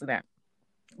this and that.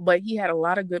 But he had a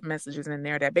lot of good messages in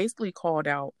there that basically called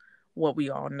out what we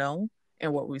all know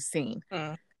and what we've seen.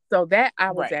 So that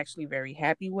I was Right. actually very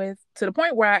happy with, to the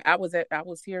point where I was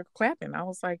here clapping. I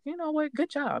was like, you know what, good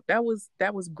job. That was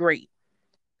great,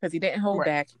 because he didn't hold Right.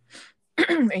 back,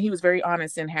 and he was very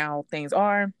honest in how things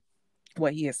are,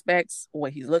 what he expects,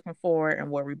 what he's looking for, and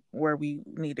where we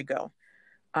need to go.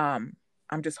 I'm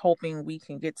just hoping we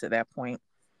can get to that point,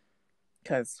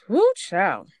 because whoo,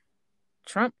 child,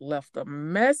 Trump left a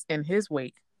mess in his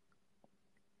wake.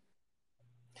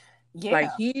 Like,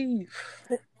 Yeah.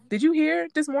 did you hear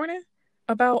this morning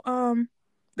about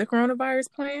the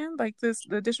coronavirus plan, like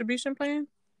the distribution plan,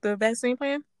 the vaccine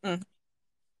plan? Mm.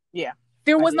 Yeah,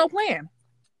 There I was no did. plan.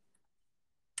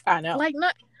 I know. Like,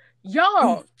 not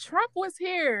y'all. Trump was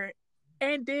here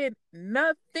and did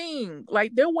nothing.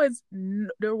 Like, there was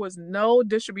no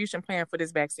distribution plan for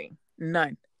this vaccine,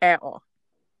 none at all.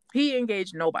 He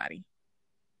engaged nobody.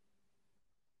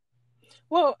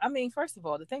 Well, I mean, first of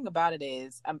all, the thing about it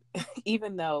is,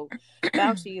 even though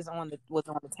Fauci was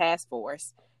on the task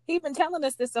force, he's been telling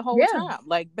us this the whole Yeah, time.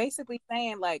 Like, basically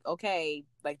saying, like, okay,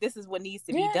 like this is what needs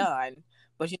to be yeah, done.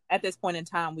 But at this point in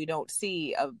time, we don't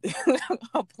see a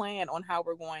a plan on how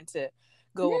we're going to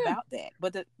go yeah. about that.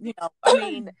 But I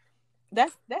mean,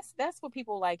 that's what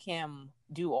people like him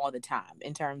do all the time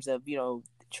in terms of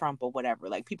Trump or whatever.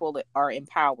 Like, people that are in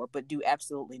power but do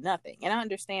absolutely nothing. And I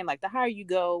understand, like, the higher you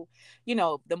go,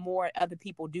 the more other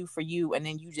people do for you, and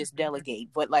then you just delegate.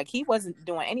 But like, he wasn't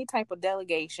doing any type of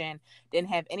delegation, didn't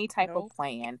have any type of Nope.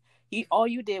 plan. All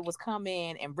you did was come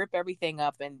in and rip everything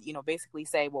up and basically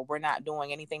say, well, we're not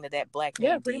doing anything that black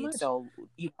Yeah, man pretty did, much. so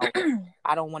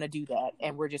I don't want to do that,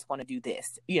 and we're just going to do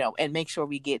this, and make sure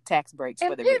we get tax breaks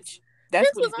And for the rich. That's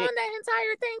Pitts what was he did. on that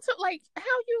entire thing too. Like,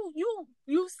 how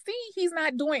you see he's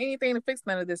not doing anything to fix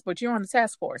none of this, but you're on the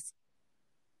task force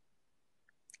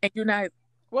and you're not.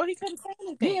 Well, he couldn't say He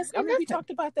anything. didn't say I mean, we nothing. talked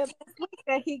about that last week,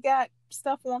 that he got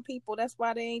stuff on people. That's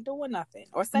why they ain't doing nothing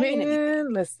or saying anything.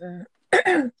 Man, listen.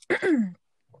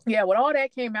 Yeah, when all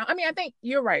that came out, I mean, I think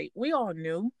you're right. We all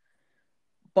knew,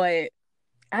 but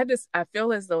I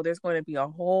feel as though there's going to be a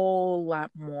whole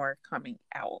lot more coming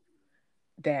out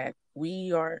that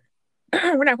we're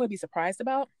not going to be surprised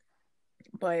about,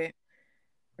 but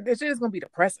this shit is going to be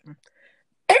depressing.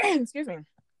 Excuse me.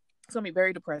 It's going to be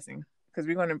very depressing, because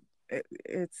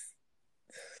it's,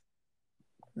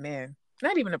 man,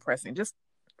 not even depressing, just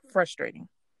frustrating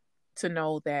to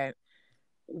know that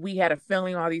we had a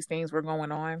feeling all these things were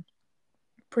going on,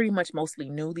 pretty much mostly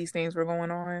knew these things were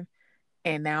going on,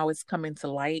 and now it's coming to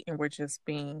light, and we're just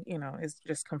being, it's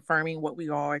just confirming what we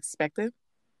all expected.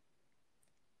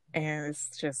 And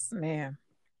it's just, man.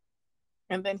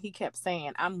 And then he kept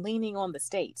saying, I'm leaning on the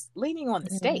states. Leaning on the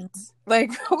Mm-hmm. states?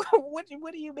 Like, what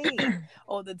do you mean?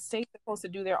 Oh, the states are supposed to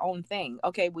do their own thing.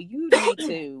 Okay, well, you need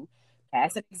to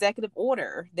pass an executive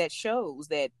order that shows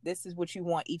that this is what you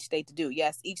want each state to do.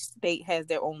 Yes, each state has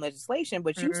their own legislation,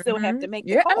 but you still have to make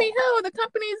the Yeah, call. I mean, hell, the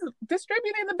companies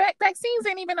distributing the vaccines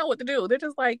ain't even know what to do. They're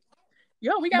just like,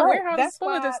 yo, we got warehouses full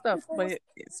of this stuff, but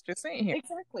it's just sitting here.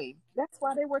 Exactly. That's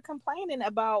why they were complaining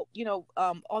about,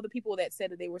 all the people that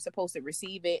said that they were supposed to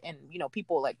receive it. And,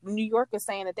 people like New York is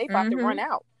saying that they about to run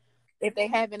out if they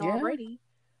haven't already.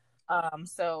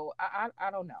 So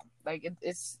I don't know. Like,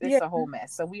 it's a whole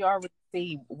mess. So we already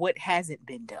see what hasn't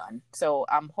been done. So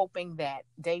I'm hoping that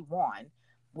day one,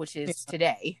 which is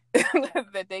today,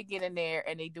 that they get in there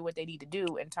and they do what they need to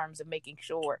do in terms of making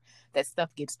sure that stuff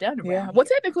gets done around here. Well,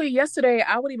 technically yesterday,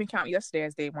 I would even count yesterday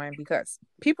as day one, because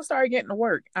people started getting to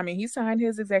work. I mean, he signed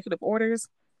his executive orders,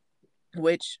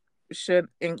 which should,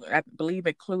 I believe,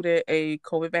 included a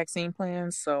COVID vaccine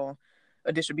plan. So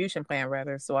a distribution plan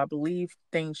rather. So I believe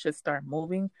things should start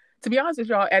moving. To be honest with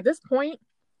y'all, at this point,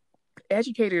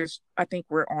 educators, I think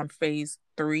we're on phase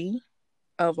 3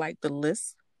 of like the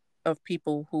list of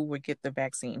people who would get the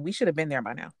vaccine. We should have been there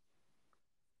by now.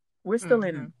 We're still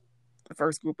in the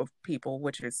first group of people,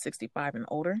 which is 65 and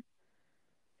older,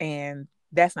 and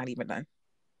that's not even done.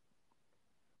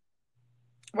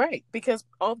 Right, because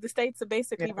all of the states are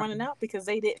basically running out because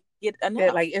they didn't get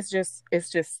enough. Like,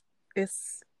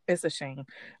 it's a shame.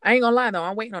 I ain't gonna lie though,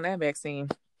 I'm waiting on that vaccine.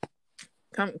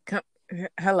 Come,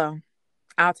 hello,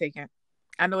 I'll take it.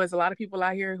 I know there's a lot of people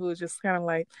out here who is just kind of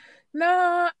like,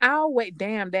 no, I'll wait.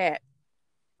 Damn that.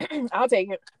 I'll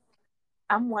take it.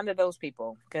 I'm one of those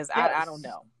people because I don't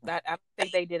know. I don't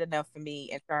think they did enough for me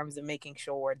in terms of making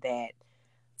sure that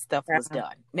stuff was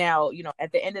done. Now,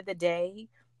 at the end of the day,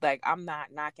 like, I'm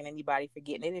not knocking anybody for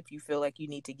getting it. If you feel like you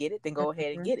need to get it, then go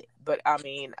ahead and get it. But I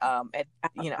mean, I'll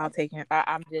take it.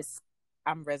 I'm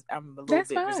a little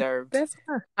bit reserved. That's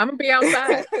fine. I'm gonna be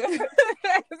outside.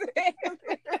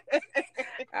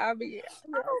 I'll be.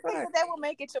 I don't think that will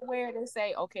make it to where they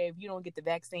say, okay, if you don't get the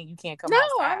vaccine, you can't come No,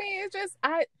 outside. I mean it's just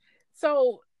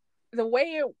So the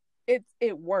way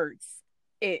it works,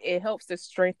 it helps to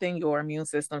strengthen your immune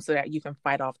system so that you can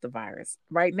fight off the virus.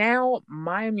 Right now,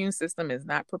 my immune system is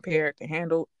not prepared to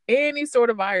handle any sort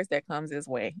of virus that comes this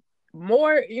way.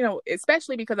 More,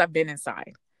 especially because I've been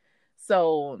inside.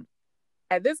 So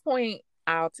at this point,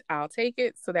 I'll take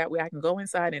it so that way I can go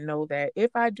inside and know that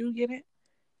if I do get it,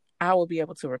 I will be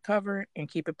able to recover and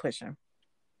keep it pushing.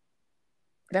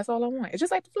 That's all I want. It's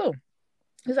just like the flu.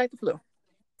 It's like the flu.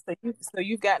 So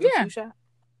you've gotten the flu shot?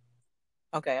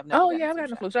 Okay, I've never. I've gotten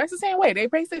the flu shot. It's the same way. They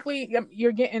basically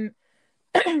you're getting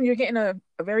a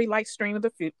very light strain of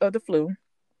the flu,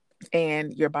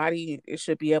 and your body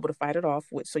should be able to fight it off.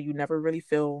 So you never really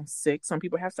feel sick. Some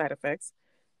people have side effects,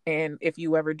 and if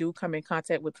you ever do come in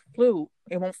contact with the flu,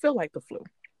 it won't feel like the flu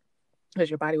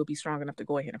because your body will be strong enough to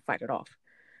go ahead and fight it off.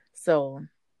 So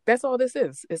that's all this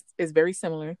is. It's very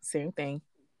similar, same thing.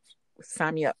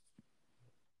 Sign me up.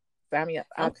 Sign me up.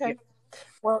 Okay.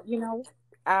 Well, now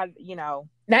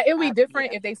it would be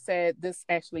different if they said this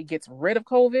actually gets rid of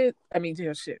COVID. I mean,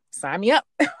 shit, sign me up.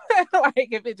 Like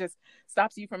if it just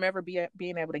stops you from ever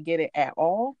being able to get it at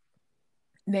all,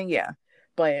 then yeah.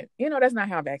 But that's not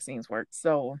how vaccines work.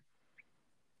 So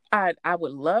I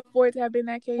would love for it to have been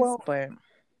that case, but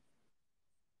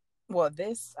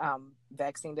this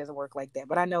vaccine doesn't work like that.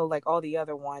 But I know like all the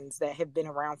other ones that have been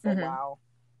around for a while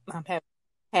have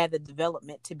had the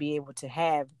development to be able to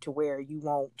have to where you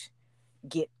won't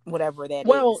get whatever that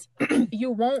is.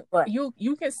 You won't.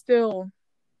 You can still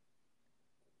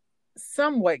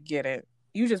somewhat get it.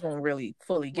 You just won't really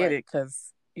fully get it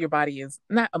because your body is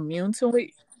not immune to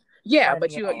it. Yeah,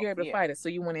 but you're able to fight it, so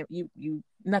you wouldn't. You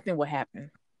nothing will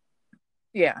happen.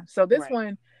 Yeah. So this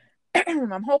one,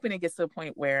 I'm hoping it gets to a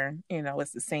point where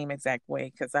it's the same exact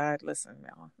way. Because listen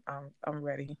now, I'm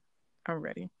ready. I'm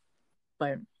ready,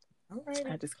 but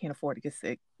I just can't afford to get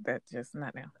sick. That's just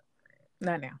not now.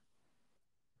 Not now.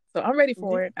 So I'm ready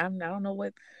for it. I don't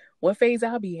know what phase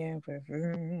I'll be in, but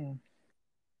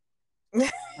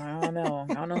I don't know.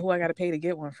 I don't know who I got to pay to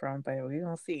get one from, but we're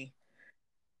gonna see.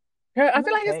 I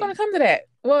feel like it's gonna come to that.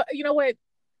 Well, you know what?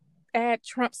 Had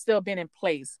Trump still been in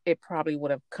place, it probably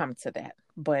would have come to that.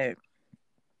 But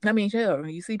I mean, sure,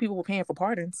 you see people were paying for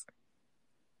pardons.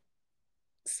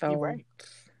 So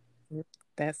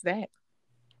that's that.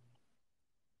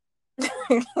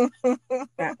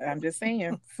 I'm just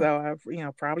saying. So I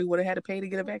probably would have had to pay to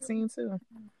get a vaccine too.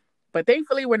 But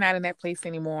thankfully we're not in that place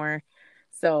anymore.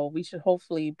 So we should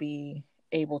hopefully be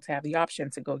able to have the option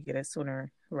to go get it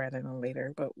sooner rather than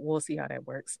later. But we'll see how that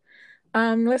works.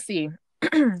 Let's see.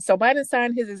 So Biden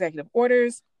signed his executive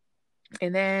orders,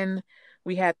 and then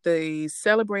we had the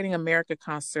Celebrating America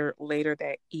concert later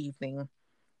that evening.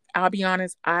 I'll be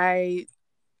honest, I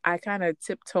kind of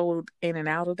tiptoed in and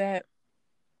out of that.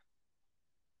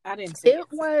 I didn't see it. It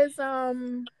was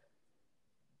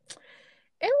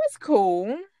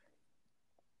cool.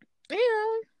 Yeah,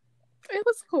 it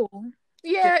was cool.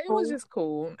 Yeah, it was just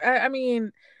cool. I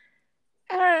mean,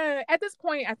 at this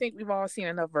point, I think we've all seen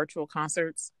enough virtual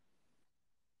concerts.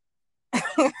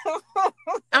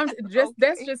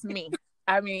 That's just me.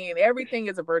 I mean, everything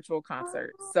is a virtual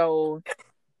concert. So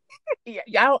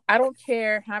yeah, I don't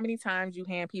care how many times you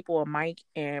hand people a mic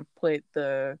and put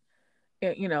the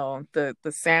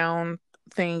sound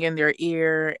thing in their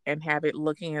ear and have it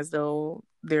looking as though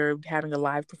they're having a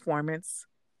live performance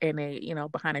and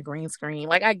behind a green screen.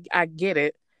 Like I get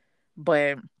it,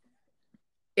 but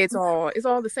it's all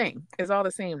the same. It's all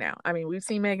the same now. I mean, we've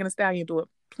seen Megan Thee Stallion do it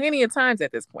plenty of times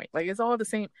at this point. Like it's all the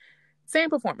same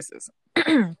performances.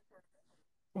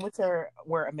 Which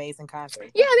were amazing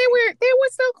concerts. Yeah, they were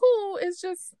so cool. It's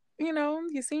just,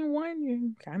 you seen one,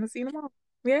 you kind of seen them all.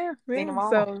 Yeah. Seen them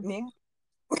all. So,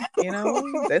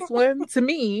 this one to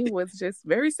me was just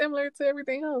very similar to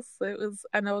everything else. It was,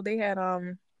 I know they had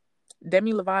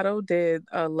Demi Lovato did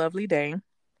A Lovely Day,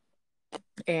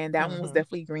 and that one was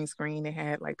definitely green screen. They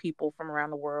had like people from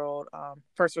around the world,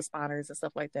 first responders and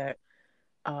stuff like that,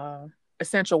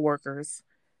 essential workers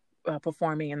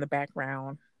performing in the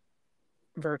background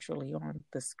virtually on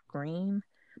the screen.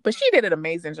 But she did an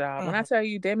amazing job. When I tell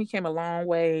you, Demi came a long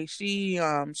way. She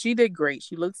did great.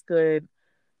 She looks good,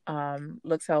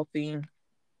 looks healthy.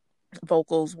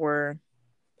 Vocals were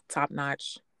top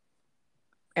notch.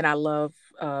 And I love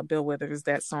Bill Withers.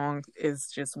 That song is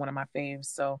just one of my faves.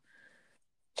 So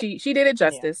she did it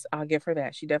justice. Yeah. I'll give her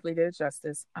that. She definitely did it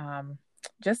justice.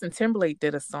 Justin Timberlake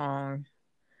did a song.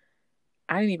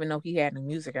 I didn't even know he had any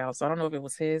music out, so I don't know if it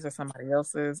was his or somebody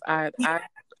else's. I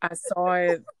saw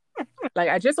it. Like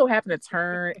I just so happened to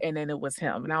turn and then it was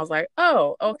him. And I was like,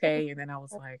 oh, okay. And then I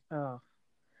was like, oh,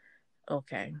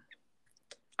 okay.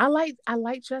 I like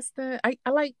Justin.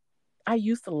 I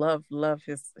used to love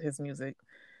his music.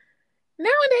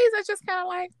 Nowadays I just kind of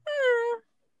like,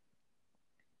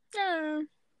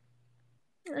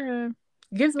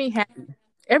 gives me happy.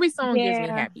 Every song gives me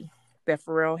happy. That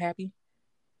Pharrell happy.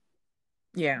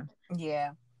 Yeah.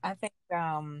 Yeah. I think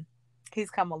he's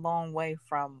come a long way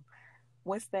from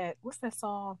what's that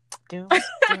song? Doom,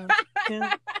 doom, doom,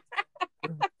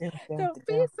 Don't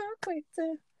be so quick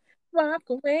to walk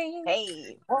away.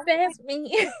 Hey, that's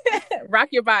me. Rock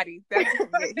Your Body.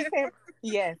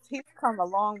 Yes, he's come a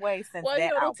long way since well,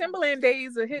 that album. Timberland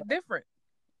days are hit different.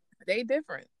 They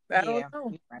different. I don't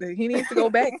know. He needs to go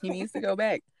back.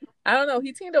 I don't know.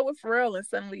 He teamed up with Pharrell and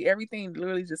suddenly everything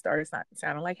literally just started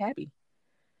sounding like Happy.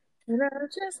 And I'm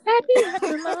just happy not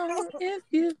alone if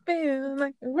you feel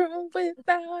like a room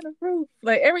without a roof.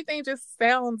 Like everything just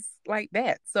sounds like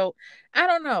that. So I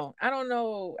don't know.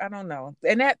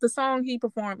 And the song he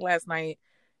performed last night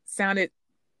sounded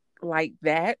like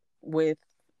that with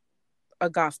a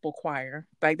gospel choir.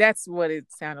 Like that's what it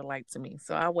sounded like to me.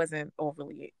 So I wasn't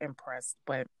overly impressed,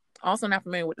 but also not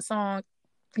familiar with the song.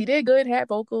 He did good, had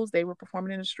vocals. They were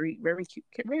performing in the street. Very cute,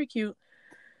 very cute.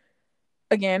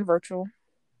 Again, virtual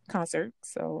concert.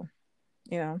 So,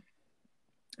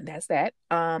 that's that.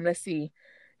 Let's see.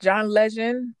 John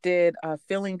Legend did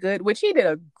Feeling Good, which he did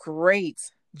a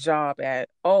great job at.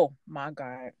 Oh my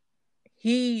God.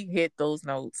 He hit those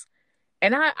notes.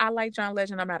 And I like John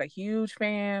Legend. I'm not a huge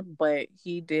fan, but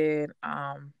he did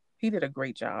a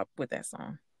great job with that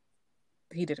song.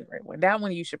 He did a great one. That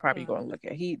one you should probably go and look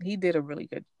at. He did a really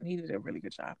good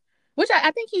job. Which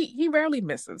I think he rarely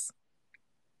misses.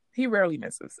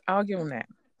 I'll give him that.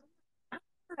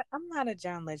 I'm not a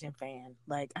John Legend fan.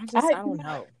 Like I don't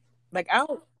know. Like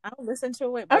I'll listen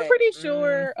to it. But, I'm pretty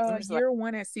sure year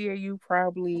one at CAU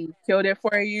probably killed it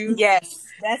for you. Yes,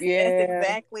 that's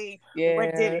exactly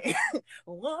what did it.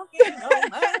 Walking on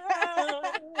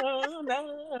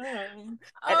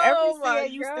and every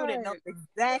CAU student knows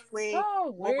exactly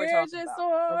what we're talking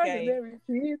about. Okay.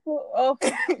 People. Oh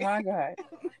my God.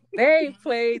 They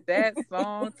played that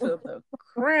song to the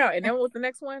crown. And then what was the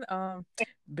next one?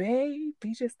 Baby,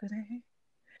 just today.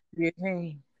 You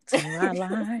came to my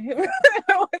life.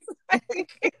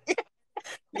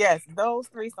 Yes, those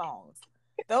three songs.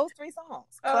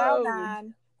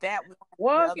 Cloud9, that one.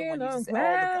 Walking on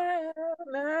Cloud9.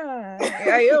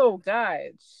 Oh God,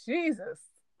 Jesus.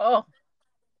 Oh.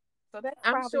 So that's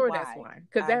I'm sure that's why.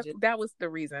 Because that was the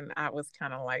reason I was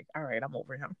kind of like, all right, I'm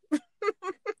over him.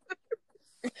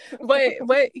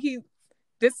 but he,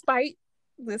 despite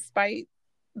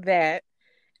that,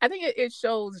 I think it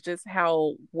shows just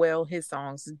how well his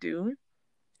songs do.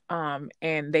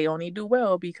 And they only do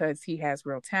well because he has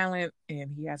real talent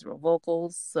and he has real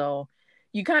vocals. So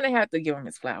you kind of have to give him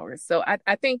his flowers. So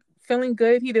I think Feeling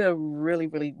Good, he did a really,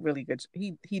 really, really good.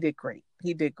 He did great.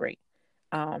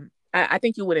 I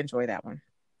think you would enjoy that one.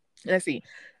 Let's see.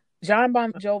 John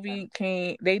Bon Jovi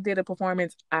came. They did a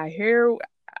performance. I hear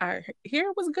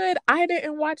it was good. I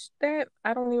didn't watch that.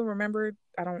 I don't even remember.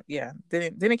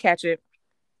 Didn't catch it.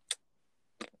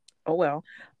 Oh well.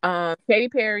 Katy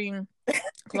Perry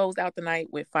closed out the night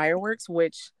with Fireworks,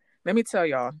 which let me tell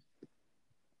y'all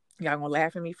gonna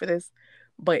laugh at me for this,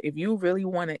 but if you really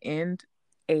want to end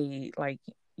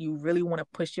you really want to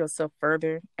push yourself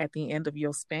further at the end of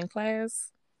your spin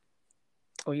class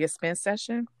or your spin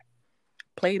session,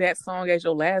 play that song as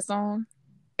your last song,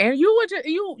 and you would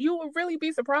really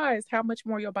be surprised how much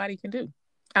more your body can do.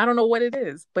 I don't know what it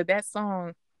is, but that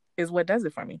song is what does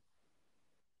it for me.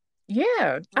 Yeah,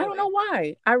 really? I don't know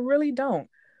why. I really don't.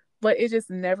 But it just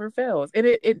never fails. And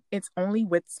it's only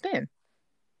with spin.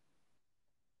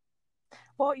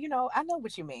 Well, I know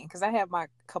what you mean because I have my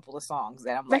couple of songs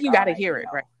that I'm like you got to hear it,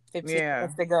 right? 15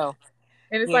 minutes to go.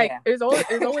 And it's like there's always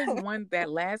one,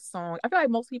 that last song. I feel like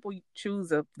most people choose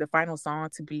the final song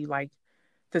to be like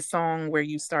the song where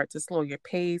you start to slow your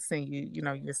pace and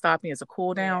you're stopping as a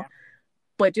cool down. Yeah.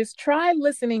 But just try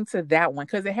listening to that one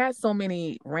because it has so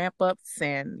many ramp ups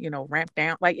and ramp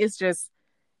down. Like it's just,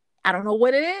 I don't know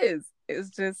what it is. It's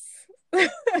just I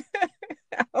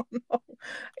don't know.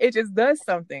 It just does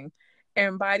something.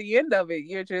 And by the end of it,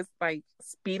 you're just like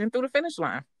speeding through the finish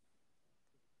line.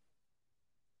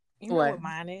 You know what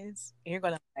mine is? You're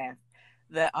gonna laugh.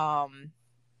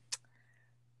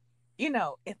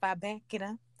 If I back it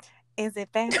up, is it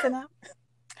fast enough?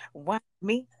 Want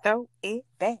me throw it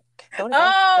back?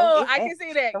 I can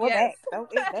see that. Yes. Throw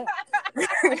it back.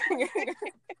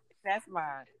 That's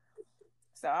mine.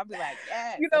 So I'll be like,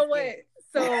 yes. You know what?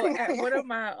 So at one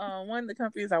of the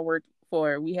companies I worked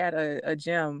for, we had a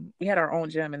gym. We had our own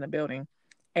gym in the building,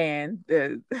 and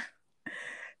the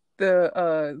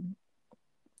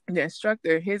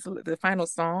instructor, the final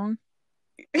song,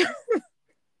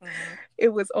 it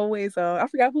was always I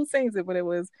forgot who sings it, but it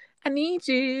was "I Need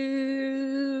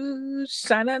You,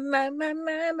 shana na na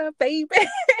na na, baby."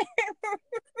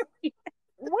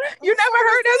 What? You never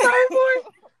heard that song before?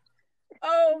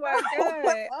 Oh my God!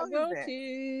 I want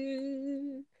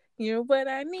you. You're what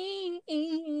I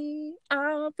need.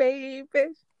 Oh, baby.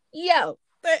 Yo.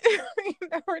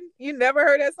 You never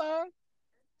heard that song?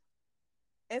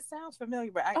 It sounds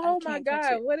familiar, but I Oh my can't catch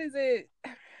God. it. What is it?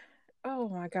 Oh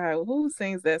my God. Who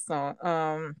sings that song?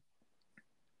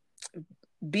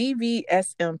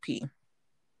 BVSMP.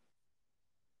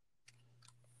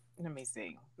 Let me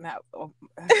see. Now,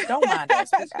 don't mind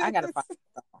us. I gotta find it.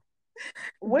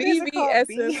 What is it called?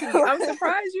 BVSMP. I'm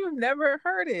surprised you've never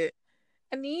heard it.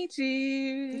 I need you.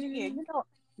 Yeah,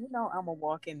 you know, I'm a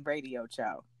walk-in radio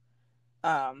show. But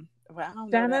I don't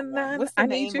know that one. What's the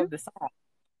name of the song?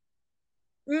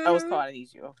 Oh, it's called "I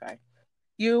Need You." Okay.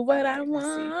 You what I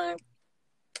want.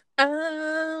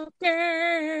 Oh,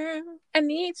 girl, I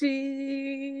need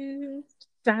you.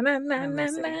 Na na na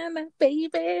na,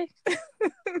 baby.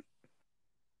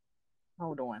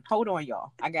 Hold on,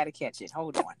 y'all. I gotta catch it.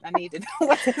 Hold on. I need to know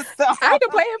what this song. I can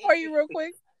play it for you real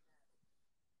quick.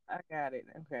 I got it.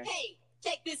 Okay. Hey,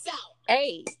 check this out.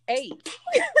 Hey.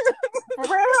 For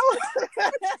real?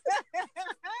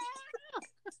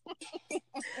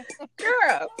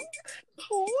 Girl.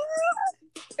 What?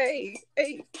 Hey.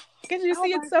 Can you see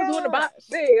yourself doing the box?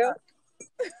 There you go.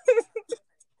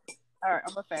 All right,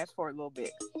 I'm gonna fast forward a little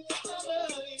bit.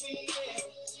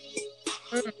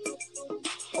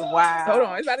 Wow. Hold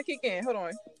on, it's about to kick in. Hold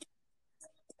on.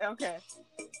 Okay.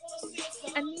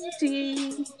 I need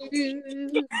you.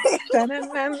 Na,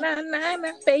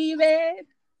 baby.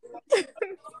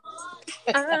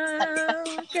 Oh,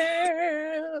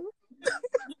 girl.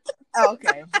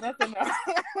 Okay, that's enough.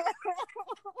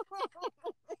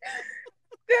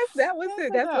 That was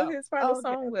it. That's what his final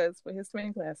song was for his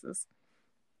swing classes.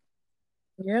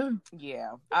 Yeah.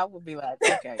 Yeah, I would be like,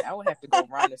 okay, I would have to go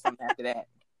run or something after that.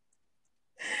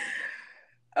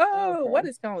 Oh, okay. What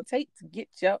it's gonna take to get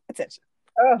your attention?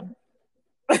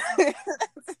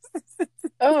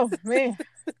 Oh man,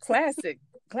 classic.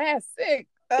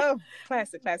 Oh,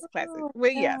 classic.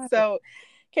 Well, yeah. So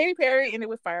Katy Perry ended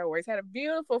with fireworks. Had a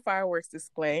beautiful fireworks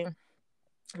display.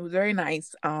 It was very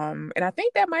nice. And I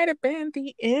think that might have been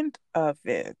the end of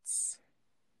it.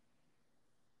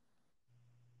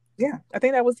 Yeah, I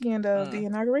think that was the end of the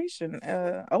inauguration.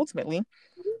 Ultimately,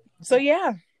 so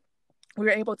yeah, we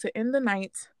were able to end the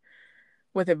night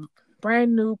with a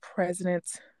brand new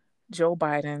president, Joe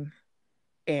Biden,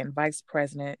 and Vice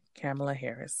President Kamala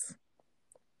Harris.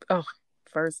 Oh,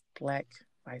 first Black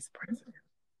vice president.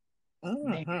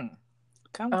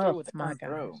 Come through with my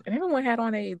gosh. And everyone had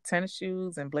on their tennis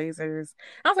shoes and blazers.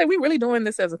 I was like, we really doing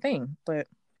this as a thing, but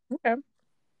okay.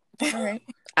 All right.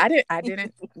 I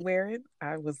didn't wear it.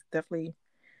 I was definitely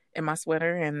in my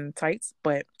sweater and tights,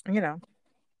 but you know,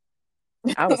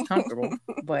 I was comfortable.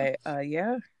 But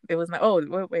yeah, it was not. Oh,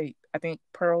 wait. I think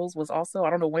pearls was also. I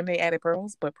don't know when they added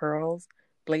pearls, but pearls,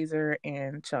 blazer,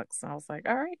 and chucks. So I was like,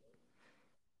 all right.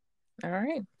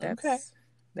 That's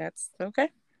okay.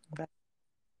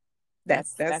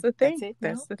 That's the thing.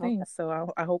 That's the thing.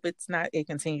 So I hope it's not a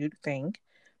continued thing,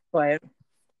 but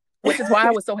which is why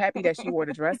I was so happy that she wore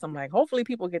the dress. I'm like, hopefully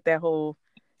people get that whole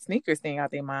sneakers thing out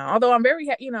their mind. Although I'm very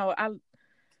happy, I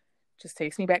just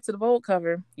takes me back to the Vogue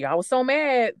cover. Y'all was so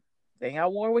mad that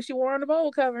y'all wore what she wore on the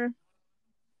Vogue cover.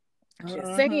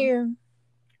 Just saying.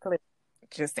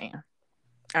 Just saying.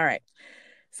 All right.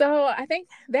 So I think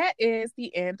that is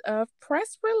the end of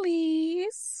press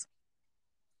release.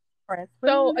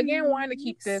 So again, wanted to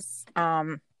keep this,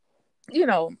 a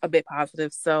bit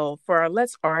positive. So for our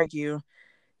Let's Argue,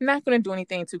 not going to do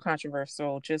anything too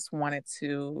controversial. Just wanted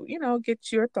to,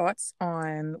 get your thoughts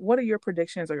on what are your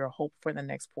predictions or your hope for the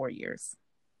next 4 years?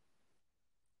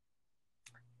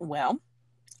 Well,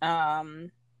 I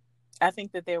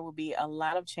think that there will be a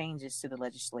lot of changes to the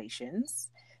legislations,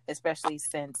 especially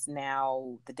since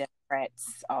now the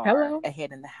Democrats are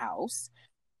ahead in the House.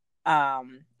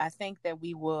 I think that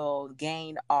we will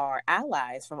gain our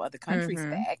allies from other countries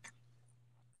back.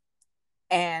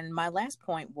 And my last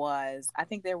point was, I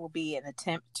think there will be an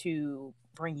attempt to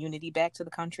bring unity back to the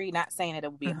country. Not saying that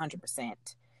it will be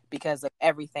 100%, because of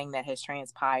everything that has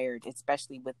transpired,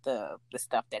 especially with the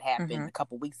stuff that happened a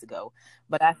couple weeks ago.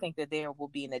 But I think that there will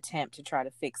be an attempt to try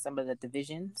to fix some of the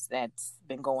divisions that's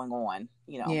been going on,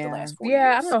 the last 4 years.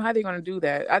 I don't know how they're going to do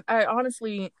that. I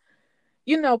honestly,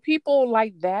 people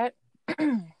like that,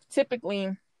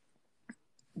 typically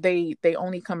they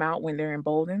only come out when they're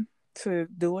emboldened to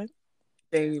do it.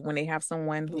 When they have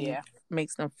someone who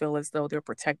makes them feel as though they're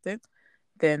protected,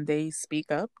 then they speak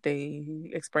up,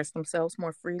 they express themselves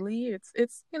more freely. It's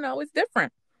it's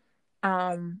different.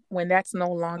 When that's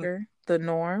no longer the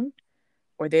norm,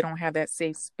 or they don't have that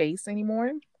safe space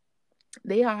anymore,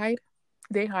 they hide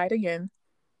again.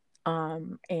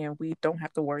 And we don't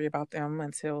have to worry about them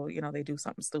until they do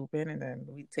something stupid, and then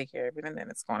we take care of it, and then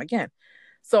it's gone again.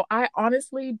 So I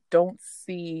honestly don't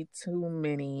see too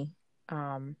many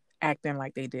acting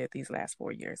like they did these last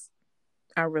 4 years.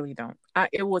 I really don't.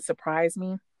 It would surprise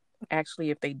me,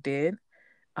 actually, if they did,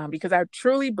 because I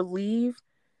truly believe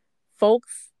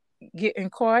folks getting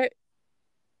caught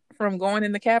from going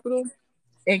in the Capitol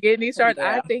and getting these charges,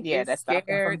 I think it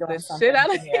scared the shit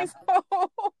out of these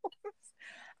folks.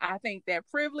 I think that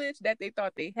privilege that they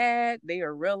thought they had, they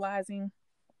are realizing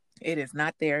it is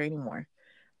not there anymore.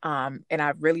 And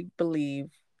I really believe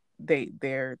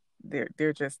they're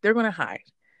going to hide.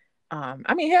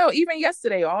 I mean, hell, even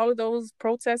yesterday, all of those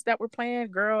protests that were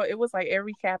planned, girl, it was like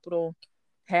every Capitol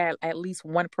had at least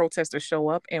one protester show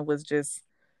up and was just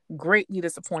greatly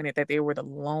disappointed that they were the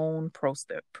lone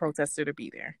protester to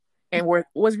be there, and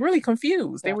was really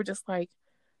confused. They were just like,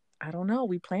 I don't know,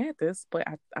 we planned this, but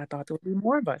I thought there would be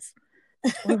more of us.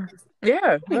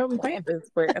 Yeah, well, we planned this,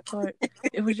 but I thought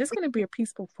it was just going to be a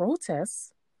peaceful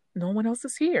protest. No one else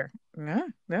is here. No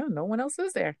one else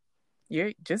is there.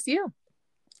 You're just you.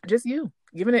 Just you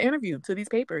giving an interview to these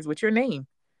papers with your name,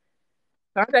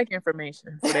 contact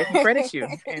information, so they can credit you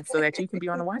and so that you can be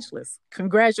on the watch list.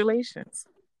 Congratulations.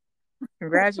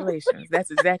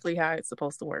 That's exactly how it's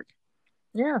supposed to work.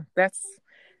 Yeah,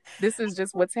 this is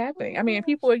just what's happening. I mean,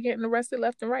 people are getting arrested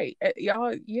left and right.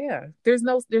 Y'all, yeah. There's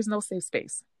no safe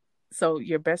space. So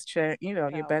your best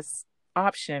your best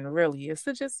option really is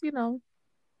to just,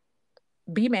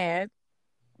 be mad,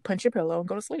 punch your pillow, and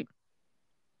go to sleep.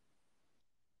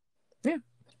 Yeah.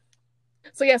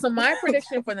 So my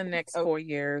prediction for the next 4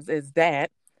 years is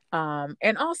that,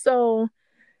 and also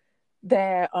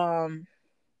that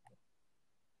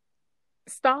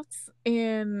stocks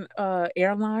in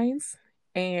airlines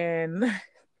and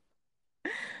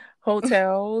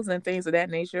hotels and things of that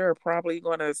nature are probably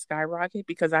going to skyrocket,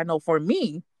 because I know for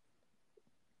me,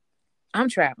 I'm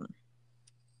traveling.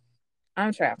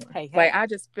 Hey. Like, I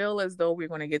just feel as though we're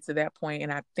going to get to that point,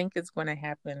 and I think it's going to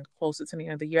happen closer to the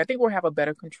end of the year. I think we'll have a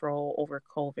better control over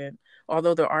COVID,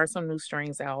 although there are some new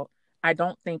strains out. I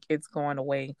don't think it's going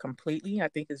away completely. I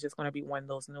think it's just going to be one of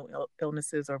those new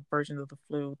illnesses or versions of the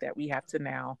flu that we have to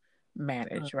now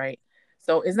manage, right?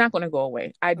 So it's not going to go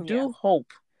away. I do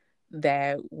hope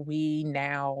that we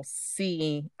now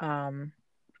see the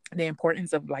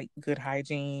importance of like good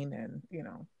hygiene and,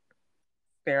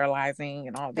 sterilizing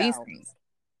and all these things.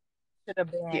 Should have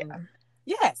been.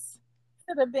 Yes.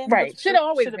 Should have been. Right. Should have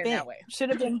always been that way. Should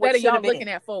have been. Instead of y'all looking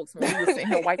at folks when we were sitting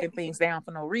here wiping things down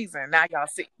for no reason. Now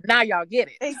y'all get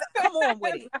it. Exactly. Come on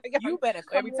with it. You better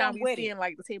come every time on we seeing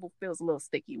like the table feels a little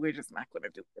sticky, we're just not going to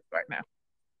do this right now.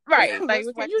 Right. Like,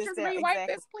 can you just re-wipe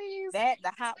this, please?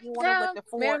 The hot water with the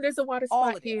fork. Ma'am, there's a water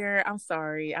spot here. I'm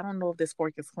sorry. I don't know if this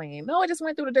fork is clean. No, it just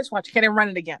went through the dishwasher. Can it run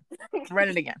it again? Run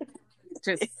it again.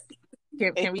 Just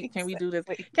can we do this?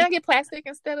 Can I get plastic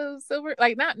instead of silver?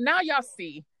 Like, now y'all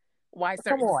see why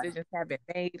certain decisions have been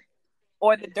made.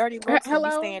 Or the dirty looks can be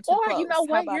staying too close. You know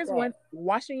what? Here's one: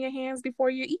 washing your hands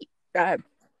before you eat.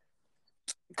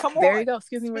 Come on. There you go.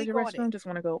 Excuse me, where's your restroom? Just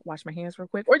want to go wash my hands real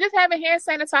quick. Or just having hand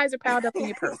sanitizer piled up in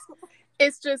your purse.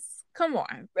 It's just, come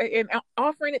on. And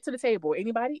offering it to the table.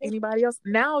 Anybody else?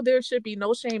 Now there should be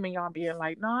no shame in y'all being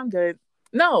like, no, I'm good.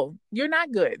 No, you're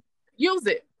not good. Use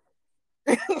it.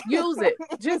 Use it.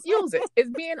 Just use it. It's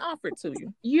being offered to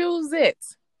you. Use it.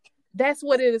 That's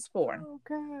what it is for. Oh,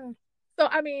 God. So,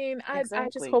 I mean, I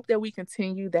just hope that we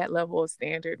continue that level of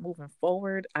standard moving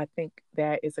forward. I think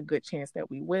that is a good chance that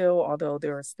we will, although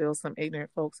there are still some ignorant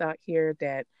folks out here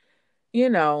that,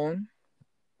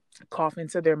 cough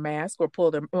into their mask or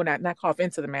pull them, well, not cough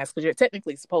into the mask, because you're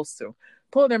technically supposed to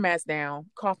pull their mask down,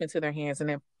 cough into their hands, and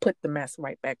then put the mask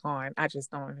right back on. I just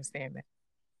don't understand that.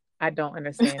 I don't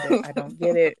understand it. I don't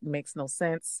get it. It makes no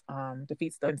sense.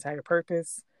 Defeats the entire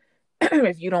purpose.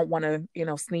 If you don't want to,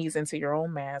 sneeze into your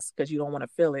own mask because you don't want to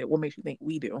feel it, what makes you think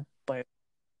we do? But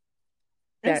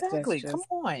exactly. Come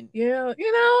on. Yeah,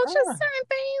 just certain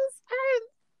things.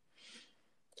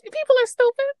 People are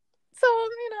stupid. So,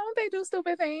 they do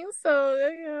stupid things.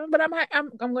 So, but I'm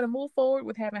going to move forward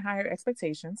with having higher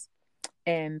expectations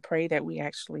and pray that we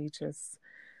actually just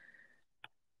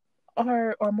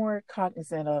are more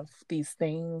cognizant of these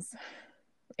things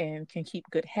and can keep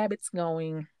good habits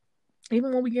going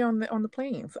even when we get on the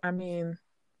planes. I mean,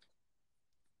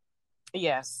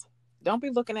 yes. Don't be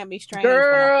looking at me strange when I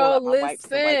pull girl, out my wipes to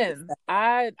wipe this listen.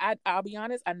 stuff. I'll be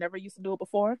honest, I never used to do it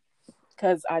before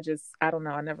because I don't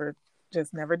know, I never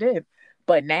did.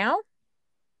 But now,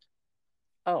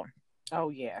 oh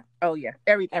yeah.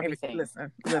 everything.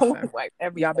 Listen. Wipe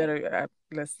everything. Y'all better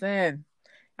listen.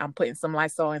 I'm putting some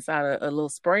Lysol inside a little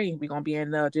spray. We're gonna be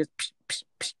in just.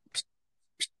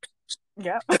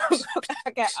 Yep.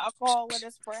 I got alcohol in the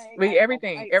spray.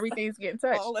 Everything's getting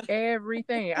touched.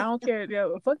 Everything. I don't care.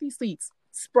 Fuck these seats.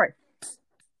 Spray.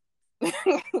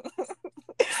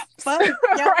 Right.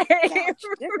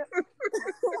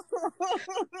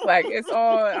 Like, it's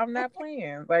all, I'm not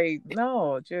playing. Like,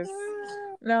 no,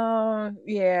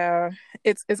 yeah.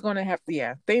 It's gonna have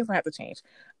to, things gonna have to change.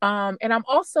 And I'm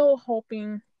also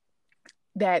hoping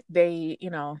that they,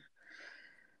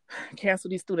 cancel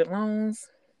these student loans.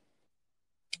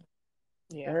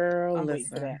 Yeah. Girl,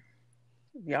 listen.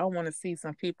 Y'all want to see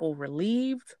some people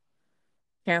relieved?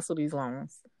 Cancel these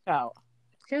loans. Oh.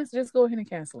 Just go ahead and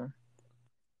cancel them.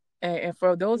 And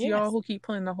for those of y'all who keep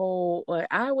pulling the whole,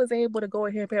 I was able to go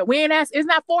ahead and pay. We ain't asked. It's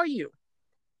not for you.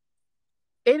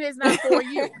 It is not for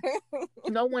you.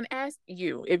 No one asked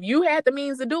you. If you had the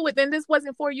means to do it, then this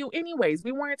wasn't for you anyways.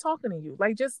 We weren't talking to you.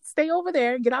 Like, just stay over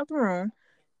there, get out the room.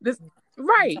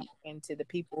 Right. And to the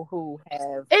people who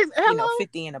have,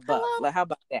 50 and above. Hello? Like, how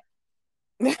about that?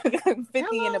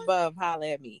 50 and above, holla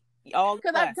at me. All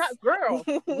because girl,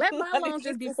 let my loan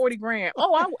just be $40,000.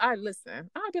 Oh, I listen.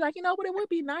 I'd be like, but it would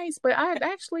be nice, but I'm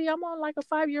on like a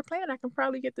 5-year plan. I can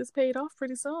probably get this paid off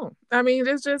pretty soon. I mean,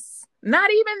 it's just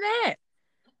not even that.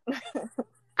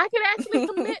 I could actually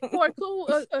commit for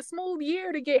a smooth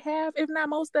year to get half, if not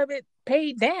most of it,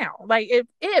 paid down. Like, if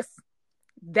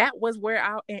that was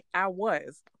where I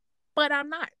was, but I'm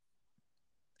not.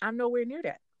 I'm nowhere near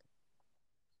that.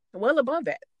 Well above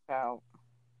that. Oh.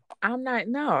 I'm not.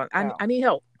 No, I need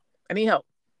help. I need help.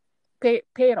 Pay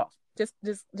it off. Just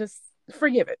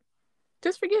forgive it.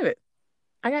 Just forgive it.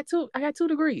 I got 2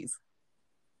 degrees.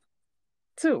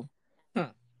 2.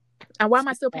 And why am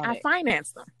I still paying? I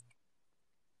financed them.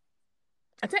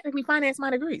 I technically financed my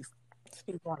degrees.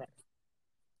 Speak on it.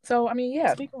 So, I mean,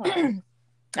 yeah. Speak on it.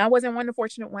 I wasn't one of the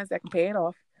fortunate ones that can pay it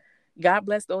off. God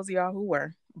bless those of y'all who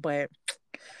were, but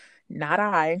not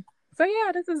I. So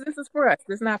yeah, this is for us.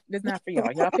 This not for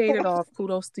y'all. Y'all paid it off.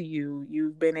 Kudos to you.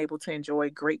 You've been able to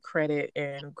enjoy great credit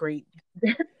and great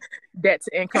debt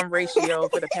to income ratio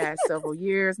for the past several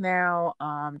years now.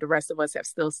 The rest of us have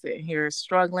still sitting here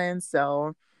struggling.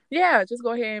 So yeah, just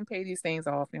go ahead and pay these things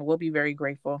off, and we'll be very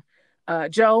grateful.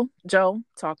 Joe,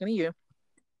 talking to you.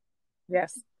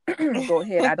 Yes. Go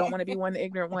ahead. I don't want to be one of the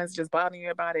ignorant ones just bothering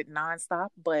you about it nonstop,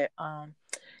 but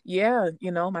yeah,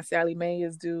 my Sally Mae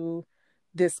is due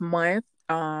this month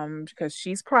because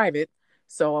she's private,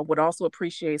 so I would also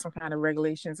appreciate some kind of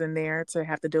regulations in there to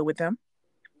have to deal with them,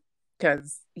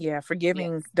 because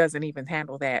forgiving doesn't even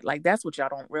handle that. Like, that's what y'all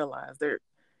don't realize. There,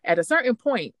 at a certain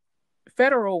point,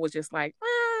 federal was just like,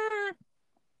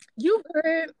 you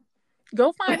good,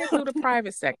 go find it through the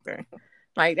private sector.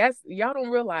 Like, that's, y'all don't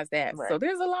realize that. Right. So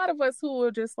there's a lot of us who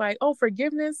are just like, oh,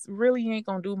 forgiveness really ain't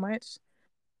gonna do much.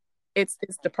 It's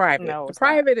the private. No, the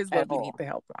private is what we need the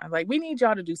help on. Like, we need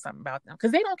y'all to do something about them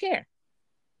because they don't care.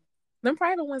 Them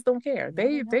private ones don't care.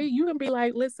 They you can be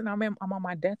like, listen, I'm on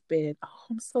my deathbed. Oh,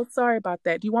 I'm so sorry about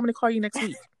that. Do you want me to call you next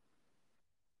week?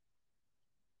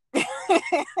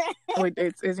 Wait,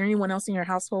 is there anyone else in your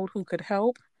household who could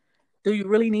help? Do you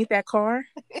really need that car?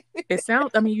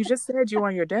 You just said you're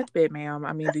on your deathbed, ma'am.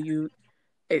 I mean,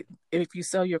 if you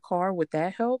sell your car, would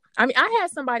that help? I mean, I had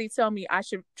somebody tell me I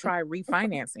should try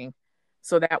refinancing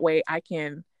so that way I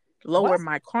can lower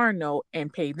my car note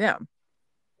and pay them.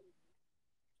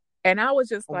 And I was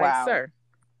just like, wow.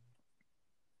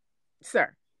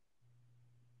 Sir,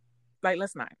 like,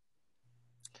 let's not.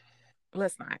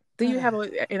 Do you have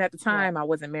and at the time I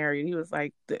wasn't married. He was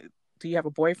like, do you have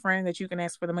a boyfriend that you can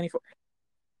ask for the money for?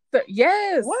 So,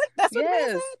 yes. What? That's what it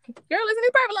is? Girl, listen,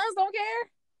 these private loans don't care.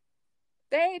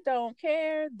 They don't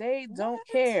care. They don't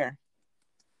care.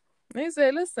 They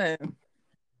said, listen,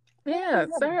 yeah,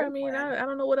 sir, I mean, I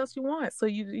don't know what else you want. So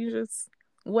you just,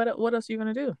 what else are you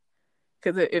going to do?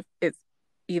 Because if it's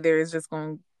either it's just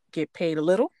going to get paid a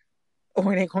little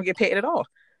or it ain't going to get paid at all.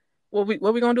 What we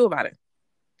going to do about it?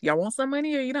 Y'all want some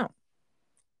money or you don't?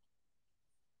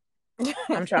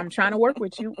 I'm trying to work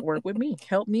with you, work with me,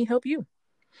 help you.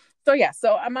 So yeah,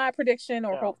 so my prediction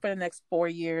or hope for the next 4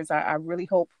 years, I really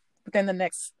hope within the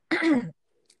next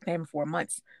maybe 4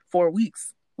 months, 4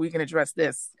 weeks, we can address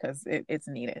this because it's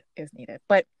needed. It's needed.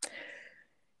 But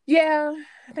yeah,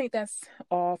 I think that's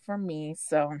all from me.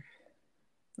 So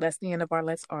that's the end of our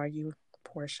Let's Argue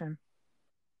portion.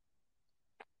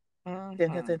 And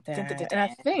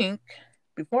I think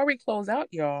before we close out,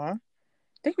 y'all, I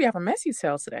think we have a messy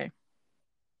tale today.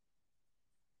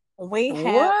 We have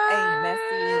a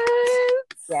messy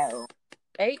tale.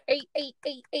 Hey.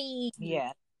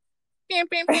 Yeah. Can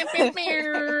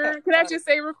I just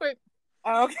say real quick?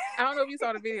 Okay. I don't know if you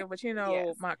saw the video, but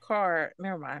Yes. my car,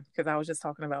 never mind, because I was just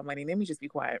talking about money. Let me just be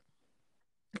quiet.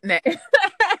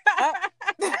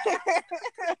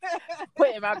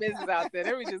 Putting my business out there.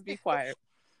 Let me just be quiet.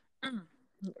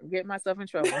 Get myself in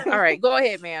trouble. All right, go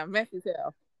ahead, ma'am. Messy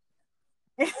tale.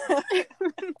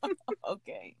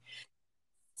 Okay.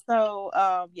 So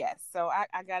yes, so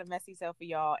I got a messy tale for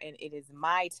y'all, and it is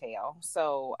my tale.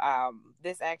 So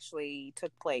this actually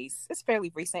took place, it's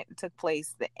fairly recent. It took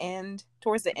place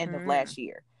towards the end of last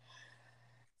year.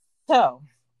 So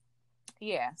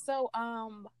yeah, so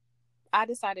I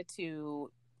decided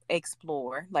to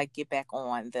explore, like get back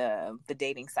on the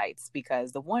dating sites,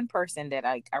 because the one person that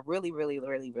I really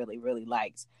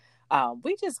liked,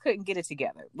 we just couldn't get it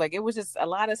together. Like, it was just a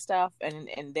lot of stuff,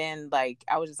 and then like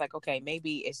I was just like, okay,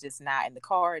 maybe it's just not in the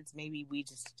cards. Maybe we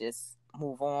just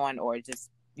move on, or just,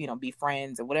 you know, be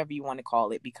friends, or whatever you want to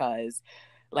call it, because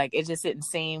like it just didn't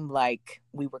seem like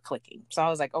we were clicking. So I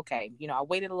was like, okay, you know, I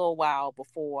waited a little while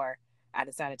before I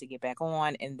decided to get back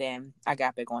on, and then I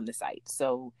got back on the site.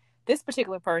 So this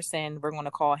particular person, we're going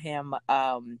to call him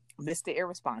Mr.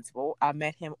 Irresponsible. I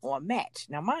met him on Match.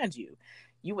 Now, mind you,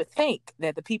 you would think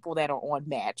that the people that are on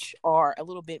Match are a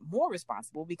little bit more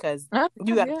responsible, because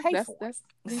you got to pay for it.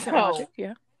 That's logic,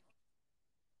 yeah.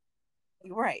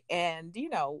 Right. And, you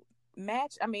know,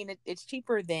 Match, I mean, it's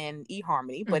cheaper than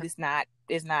eHarmony, but it's not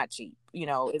cheap. You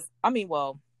know,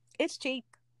 it's cheap,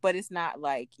 but it's not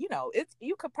like, you know,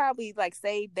 you could probably like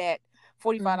save that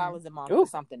 $45 a month for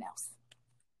something else.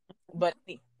 But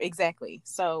exactly.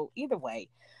 So either way,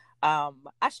 I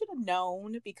should have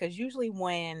known, because usually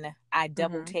when I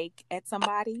double take at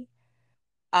somebody,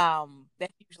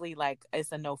 that's usually like,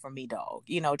 it's a no for me, dog,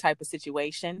 you know, type of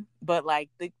situation. But like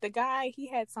the guy, he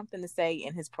had something to say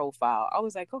in his profile. I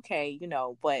was like, okay, you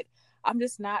know, but I'm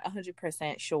just not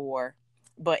 100% sure.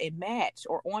 But in Match,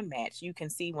 or on Match, you can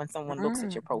see when someone looks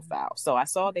at your profile. So I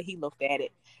saw that he looked at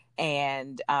it,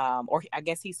 and or I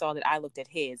guess he saw that I looked at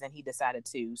his, and he decided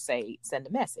to send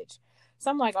a message. So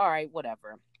I'm like, all right,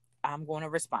 whatever, I'm going to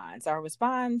respond. So I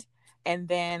respond, and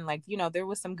then, like, you know, there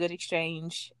was some good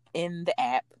exchange in the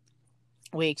app.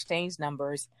 We exchanged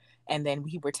numbers, and then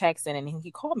we were texting, and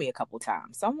he called me a couple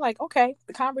times. So I'm like, okay,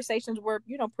 the conversations were,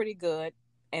 you know, pretty good.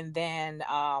 And then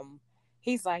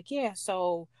he's like, yeah,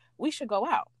 so we should go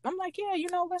out. I'm like, yeah, you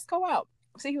know, let's go out.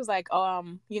 So he was like,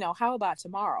 you know, how about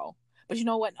tomorrow? But you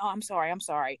know what? Oh, I'm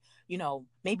sorry. You know,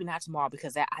 maybe not tomorrow,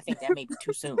 because I think that may be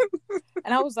too soon.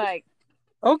 And I was like,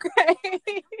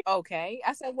 okay.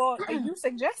 I said, well, you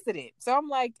suggested it. So I'm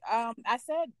like, I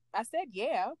said,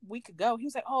 yeah, we could go. He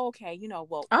was like, oh, okay, you know,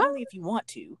 well, only if you want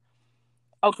to.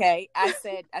 Okay. I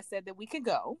said that we could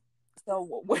go.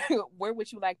 So where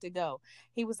would you like to go?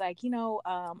 He was like, you know,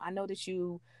 I know that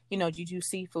you do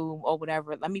seafood or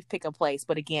whatever. Let me pick a place.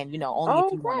 But again, you know, only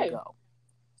if you want to go.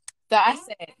 So I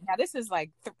said, now this is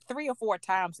like 3 or 4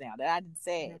 times now that I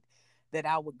said that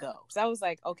I would go. So I was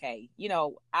like, okay, you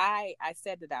know, I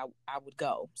said that I would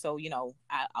go. So, you know,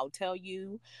 I'll tell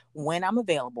you when I'm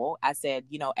available. I said,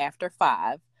 you know, after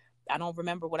 5. I don't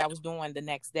remember what I was doing the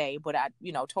next day, but I,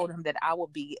 you know, told him that I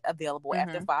would be available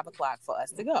after 5 o'clock for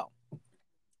us to go.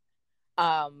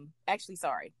 Actually,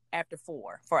 sorry, after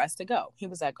 4 for us to go. He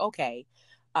was like, okay.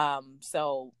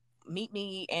 So meet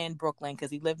me in Brooklyn,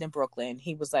 because he lived in Brooklyn.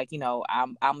 He was like, you know,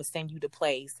 I'm gonna send you the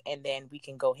place, and then we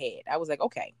can go ahead. I was like,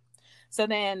 okay. So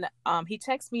then he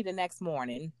texts me the next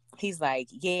morning. He's like,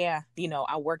 yeah, you know,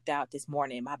 I worked out this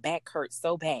morning. My back hurts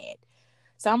so bad.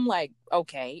 So I'm like,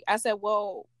 okay. I said,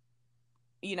 well,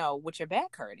 you know, with your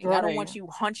back hurting, right, I don't want you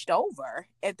hunched over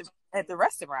at the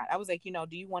restaurant. I was like, you know,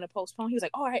 do you want to postpone? He was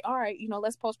like, all right, you know,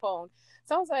 let's postpone.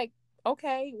 So I was like,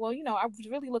 okay, well, you know, I was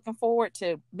really looking forward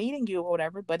to meeting you or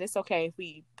whatever, but it's okay if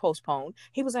we postpone.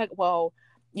 He was like, well,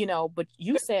 you know, but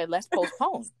you said let's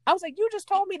postpone. I was like, you just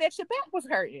told me that your back was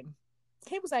hurting.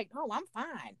 He was like, oh, I'm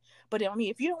fine. But I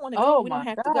mean, if you don't want to go, we don't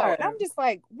have to go. And I'm just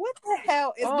like, what the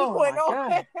hell is going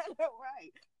on?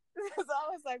 Right. So I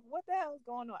was like, what the hell is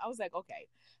going on? I was like, okay.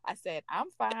 I said, I'm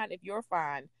fine. If you're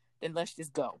fine, then let's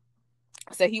just go.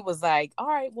 So he was like, all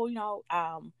right, well,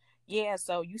 yeah,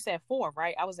 so you said 4,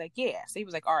 right? I was like, yeah. So he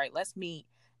was like, all right, let's meet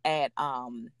at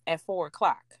 4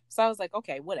 o'clock. So I was like,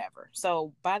 okay, whatever.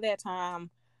 So by that time,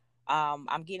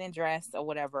 I'm getting dressed or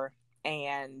whatever,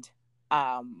 and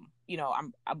I'm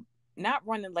not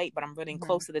running late, but I'm running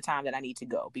close to the time that I need to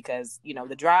go because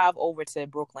the drive over to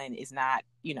Brooklyn is not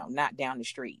down the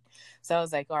street. So I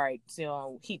was like, all right,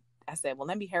 so I said, well,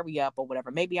 let me hurry up or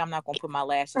whatever. Maybe I'm not gonna put my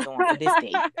lashes on for this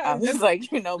date. I was like,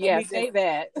 let me say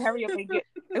that. hurry up and get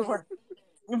to work.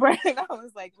 Right. I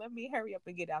was like, let me hurry up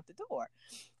and get out the door.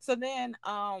 So then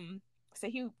so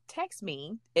he texts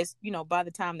me, it's by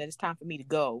the time that it's time for me to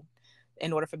go,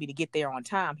 in order for me to get there on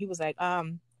time, he was like,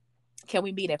 can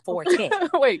we meet at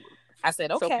 4:10? Wait. I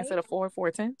said, okay. So instead of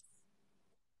 4:10?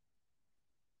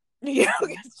 Yeah,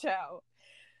 child.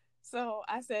 So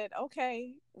I said,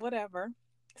 okay, whatever.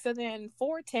 So then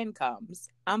 4:10 comes.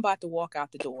 I'm about to walk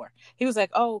out the door. He was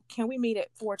like, oh, can we meet at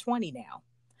 4:20 now?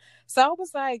 So I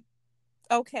was like,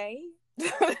 okay.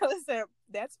 I said,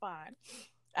 that's fine.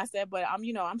 I said, but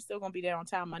I'm still gonna be there on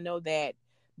time. I know that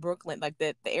Brooklyn, like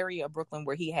the area of Brooklyn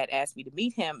where he had asked me to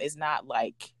meet him, is not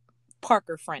like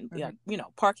Parker friendly,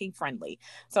 parking friendly.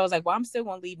 So I was like, well, I'm still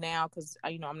gonna leave now because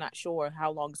I'm not sure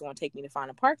how long it's gonna take me to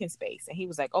find a parking space. And he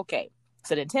was like, okay.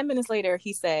 So then 10 minutes later,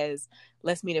 he says,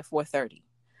 let's meet at 4:30.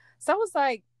 So I was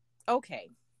like,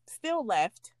 okay. Still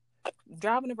left,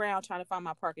 driving around trying to find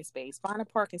my parking space, find a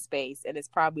parking space, and it's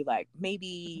probably like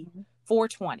maybe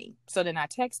 4:20. So then I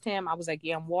text him. I was like,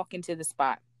 yeah, I'm walking to the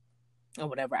spot or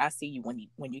whatever. I see you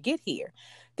when you get here.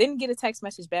 Didn't get a text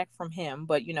message back from him,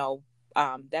 but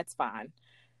that's fine.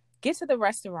 Get to the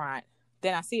restaurant.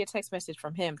 Then I see a text message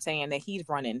from him saying that he's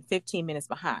running 15 minutes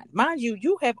behind. Mind you,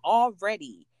 you have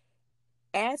already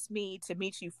asked me to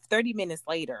meet you 30 minutes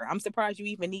later. I'm surprised you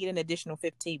even need an additional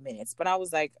 15 minutes. But I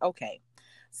was like, okay.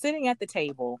 Sitting at the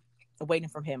table, waiting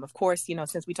for him. Of course,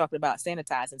 since we talked about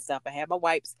sanitizing stuff, I had my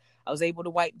wipes. I was able to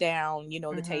wipe down,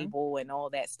 the table and all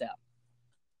that stuff.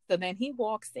 So then he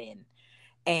walks in.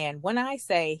 And when I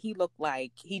say he looked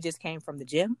like he just came from the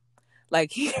gym,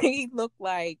 like he looked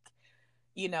like,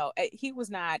 he was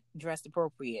not dressed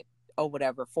appropriate or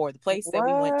whatever for the place that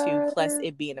we went to, plus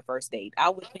it being the first date. I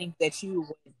would think that you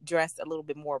would dress a little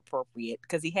bit more appropriate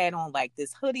because he had on like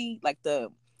this hoodie, like the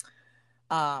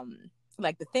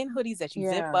thin hoodies that you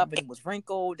zip up, and it was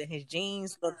wrinkled, and his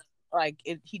jeans looked like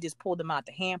he just pulled them out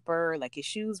the hamper. Like his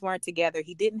shoes weren't together.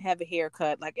 He didn't have a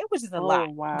haircut. Like it was just a lot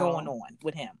going on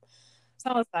with him.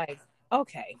 So I was like,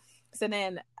 okay. So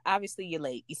then obviously you're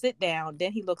late. You sit down.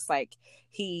 Then he looks like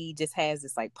he just has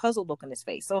this like puzzled look on his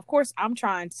face. So of course I'm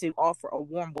trying to offer a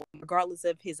warm welcome regardless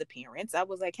of his appearance. I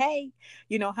was like, hey,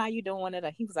 how you doing? And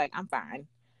he was like, I'm fine.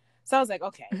 So I was like,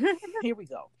 okay, here we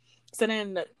go. So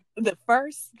then the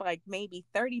first like maybe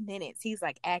 30 minutes, he's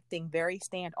like acting very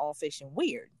standoffish and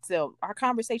weird. So our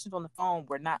conversations on the phone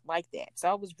were not like that. So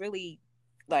I was really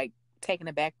like taken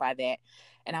aback by that.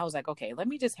 And I was like, okay, let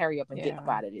me just hurry up and get up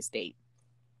out of this date.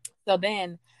 So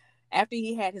then after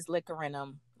he had his liquor in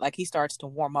him, like he starts to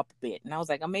warm up a bit. And I was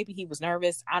like, oh, maybe he was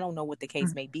nervous. I don't know what the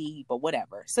case may be, but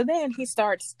whatever. So then he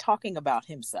starts talking about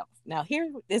himself. Now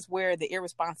here is where the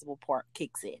irresponsible part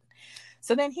kicks in.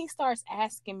 So then he starts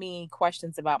asking me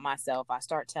questions about myself. I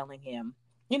start telling him,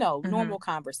 normal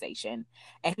conversation.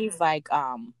 And he's like,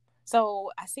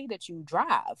 so I see that you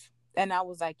drive. And I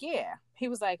was like, yeah. He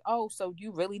was like, oh, so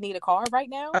you really need a car right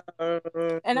now?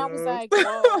 And I was like,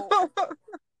 well,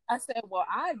 I said, well,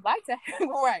 I'd like to have,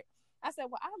 right. I said,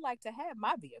 well, I'd like to have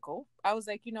my vehicle. I was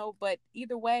like, but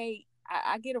either way,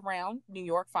 I get around New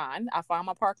York fine. I find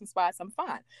my parking spots. I'm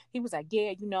fine. He was like,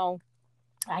 yeah,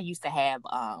 I used to have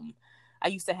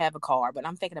a car, but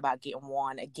I'm thinking about getting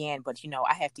one again. But,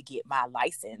 I have to get my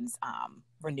license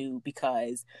renewed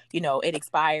because, it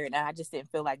expired and I just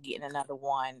didn't feel like getting another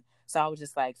one. So I was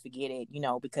just like, forget it,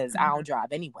 because I don't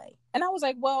drive anyway. And I was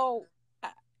like, well,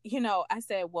 I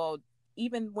said, well,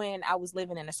 even when I was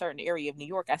living in a certain area of New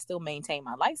York, I still maintain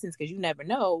my license because you never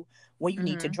know when you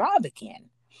need to drive again.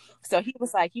 So he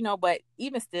was like, but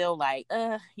even still like,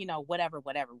 whatever.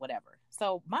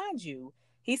 So mind you,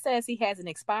 he says he has an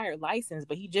expired license,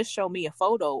 but he just showed me a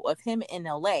photo of him in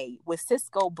LA with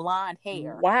Cisco blonde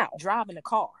hair driving a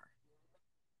car.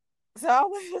 So I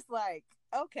was just like,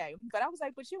 okay. But I was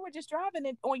like, but you were just driving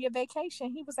it on your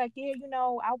vacation. He was like, yeah,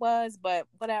 I was, but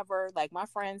whatever. Like my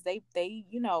friends, they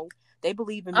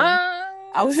believe in me.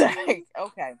 I was like,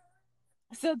 okay.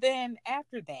 So then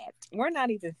after that, we're not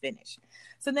even finished.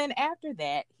 So then after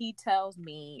that, he tells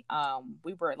me,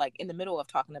 we were like in the middle of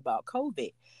talking about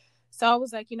COVID. So I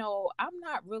was like, I'm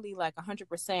not really like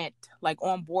 100% like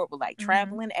on board with like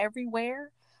traveling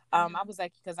everywhere. I was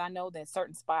like, because I know that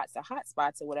certain spots are hot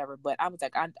spots or whatever, but I was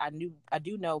like, I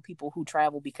do know people who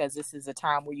travel because this is a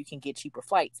time where you can get cheaper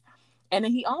flights. And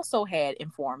then he also had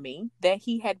informed me that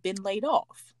he had been laid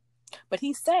off, but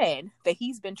he said that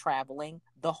he's been traveling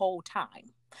the whole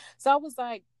time. So I was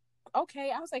like,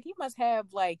 okay. I was like, he must have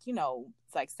like,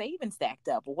 like savings stacked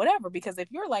up or whatever. Because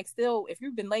if you're like if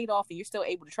you've been laid off and you're still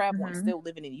able to travel and still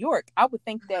living in New York, I would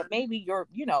think that maybe you're,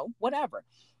 whatever.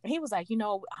 And he was like, he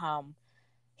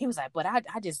was like, but I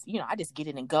just, I just get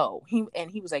it and go. He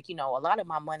was like, a lot of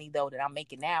my money though that I'm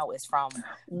making now is from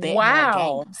betting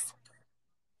on games.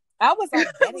 I was like,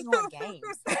 betting on games.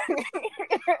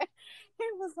 He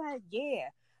was like, yeah.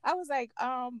 I was like,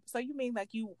 so you mean like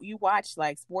you watch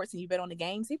like sports and you bet on the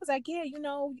games? He was like, yeah,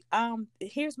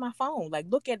 here's my phone. Like,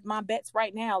 look at my bets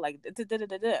right now. Like,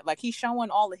 like he's showing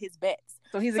all of his bets.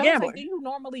 So he's a gambler. I was like, do you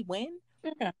normally win?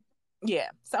 Yeah.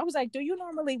 So I was like, do you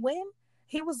normally win?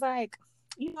 He was like,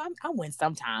 I win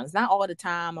sometimes, not all the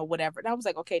time or whatever. And I was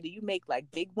like, okay, do you make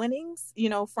like big winnings,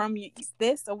 from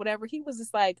this or whatever? He was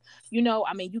just like,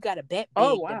 I mean, you got to bet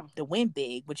big to win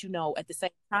big, but at the same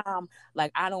time,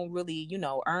 like I don't really,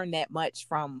 earn that much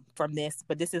from this,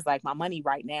 but this is like my money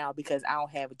right now because I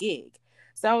don't have a gig.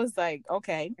 So I was like,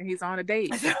 okay. And he's on a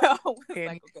date. So and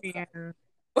like, okay,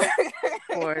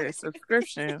 for a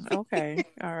subscription. Okay.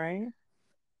 All right.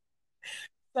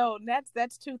 So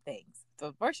that's two things.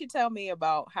 So first you tell me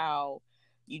about how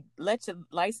you let your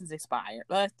license expire.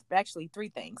 Actually, three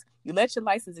things. You let your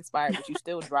license expire, but you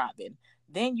still driving.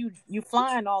 Then you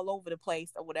flying all over the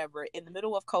place or whatever in the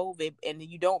middle of COVID, and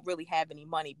you don't really have any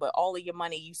money, but all of your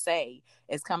money you say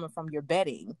is coming from your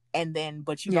betting,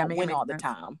 but you don't win all the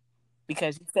time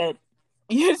because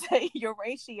you say your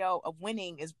ratio of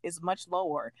winning is much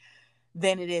lower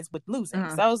than it is with losing.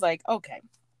 So I was like, okay.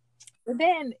 But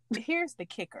then here's the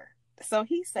kicker. So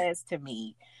he says to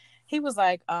me, he was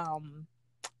like, I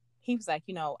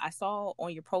saw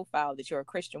on your profile that you're a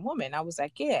Christian woman. I was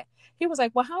like, yeah. He was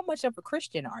like, well, how much of a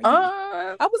Christian are you?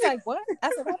 I was like, what?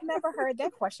 I said, I've never heard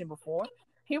that question before.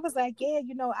 He was like, yeah,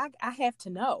 I have to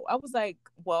know. I was like,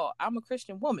 well, I'm a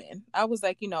Christian woman. I was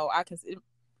like,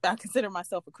 I consider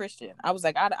myself a Christian. I was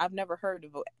like, I've never heard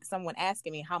of someone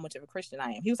asking me how much of a Christian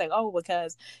I am. He was like, oh,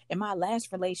 because in my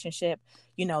last relationship,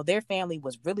 their family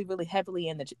was really, really heavily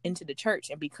into the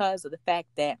church. And because of the fact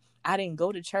that I didn't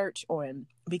go to church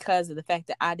because of the fact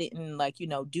that I didn't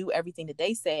do everything that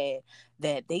they said,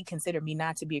 that they consider me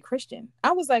not to be a Christian.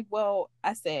 I was like, well,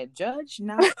 I said, judge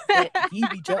not that ye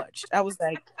be judged.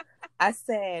 I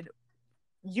said,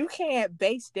 you can't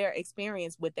base their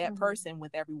experience with that person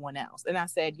with everyone else. And I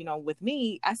said, with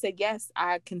me, I said, yes,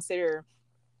 I consider,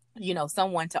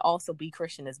 someone to also be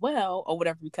Christian as well or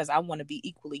whatever, because I want to be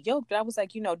equally yoked. But I was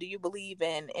like, do you believe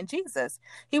in Jesus?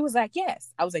 He was like,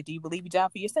 yes. I was like, do you believe you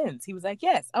died for your sins? He was like,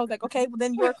 yes. I was like, okay, well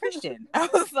then you're a Christian. I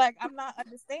was like, I'm not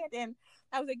understanding.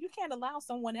 I was like, you can't allow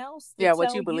someone else to tell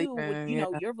what you believe in,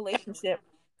 your relationship.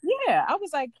 Yeah. I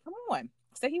was like, come on.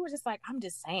 So he was just like, I'm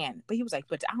just saying. But he was like,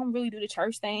 but I don't really do the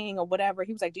church thing or whatever.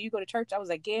 He was like, do you go to church? I was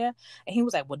like, yeah. And he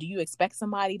was like, well, do you expect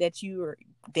somebody that you're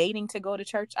dating to go to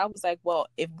church? I was like, well,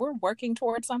 if we're working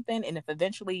towards something and if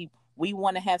eventually we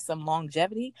want to have some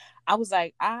longevity, I was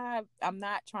like, I'm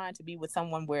not trying to be with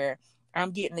someone where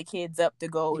I'm getting the kids up to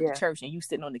go to church and you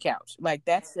sitting on the couch. Like,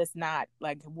 that's just not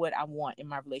like what I want in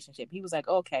my relationship. He was like,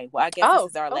 okay, well, I guess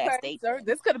this is our last date. Sir,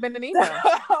 this could have been an email.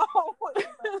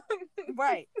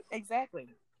 Right,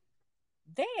 exactly.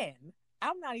 Then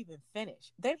I'm not even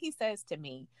finished. Then he says to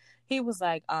me, he was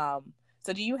like,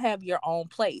 so do you have your own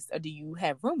place or do you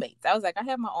have roommates? I was like, I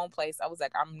have my own place. I was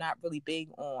like, I'm not really big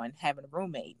on having a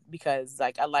roommate because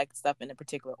like I like stuff in a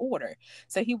particular order.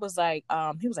 So he was like,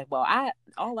 well,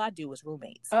 all I do is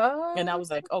roommates. And I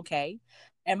was like, okay.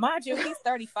 And mind you, he's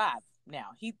 35 now.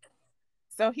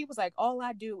 So he was like, all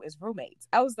I do is roommates.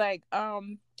 I was like,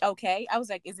 okay. I was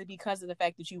like, is it because of the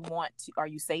fact that are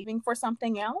you saving for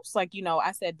something else? Like,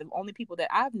 I said, the only people that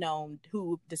I've known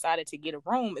who decided to get a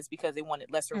room is because they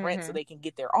wanted lesser rent so they can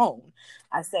get their own.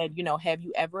 I said, have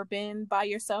you ever been by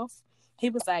yourself? He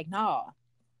was like, no.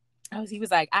 He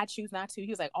was like, I choose not to. He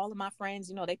was like, all of my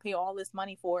friends, they pay all this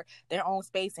money for their own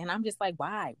space. And I'm just like,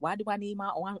 why? Why do I need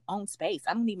my own space?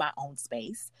 I don't need my own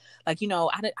space. Like,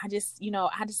 I just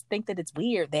think that it's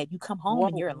weird that you come home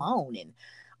and you're alone and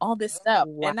all this stuff.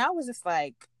 Wow. And I was just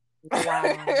like,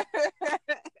 wow.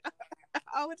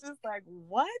 I was just like,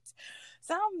 what?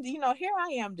 So here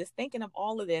I am just thinking of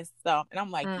all of this stuff. And I'm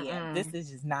like, yeah, this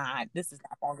is not going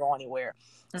to go anywhere.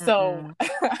 So,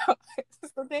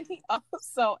 so then he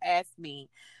also asked me,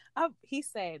 he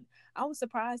said, I was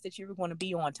surprised that you were going to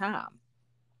be on time.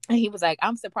 And he was like,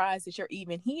 I'm surprised that you're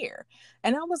even here.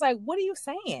 And I was like, what are you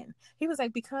saying? He was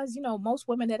like, because, most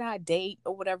women that I date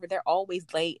or whatever, they're always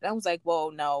late. And I was like,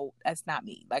 well, no, that's not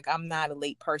me. Like, I'm not a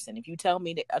late person. If you tell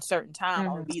me that a certain time, I'm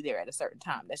going to be there at a certain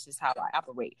time. That's just how I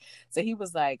operate. So he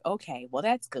was like, okay, well,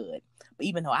 that's good. But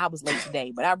even though I was late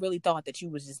today, but I really thought that you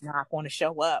was just not going to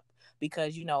show up.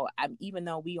 Because even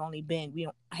though we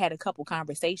had a couple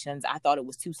conversations, I thought it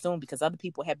was too soon because other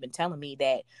people have been telling me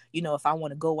that if I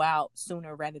want to go out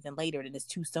sooner rather than later, then it's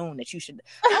too soon that you should.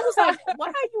 I was like, why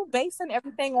are you basing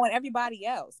everything on everybody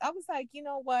else? I was like, you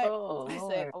know what? Oh, I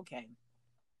Lord. said, okay.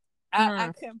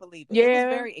 I couldn't believe it. Yeah. It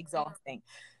was very exhausting.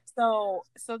 So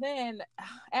then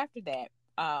after that,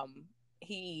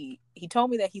 he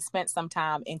told me that he spent some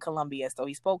time in Colombia, so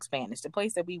he spoke Spanish. The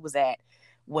place that we was at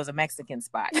was a Mexican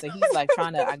spot, so he's like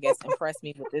trying to, I guess, impress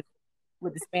me with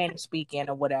the Spanish speaking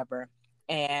or whatever.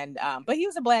 And but he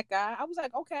was a black guy. I was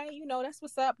like, okay, that's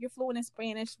what's up. You're fluent in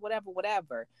Spanish,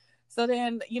 whatever. So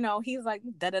then, he's like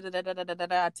da da da da da da da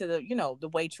da to the the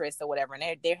waitress or whatever, and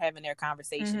they're having their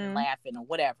conversation and laughing or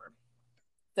whatever.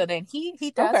 So then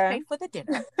he does pay for the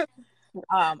dinner.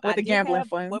 With the gambling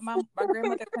funds. What my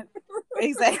grandmother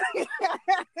exactly.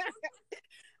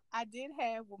 I did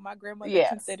have what my grandmother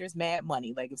considers mad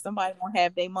money. Like if somebody don't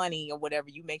have their money or whatever,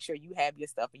 you make sure you have your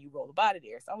stuff and you roll up out of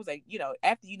there. So I was like,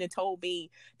 after you done told me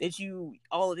that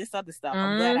all of this other stuff,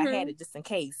 I'm glad I had it just in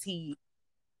case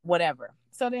whatever.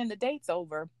 So then the date's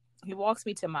over. He walks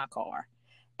me to my car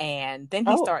and then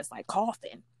he starts like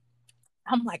coughing.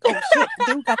 I'm like, oh shit, the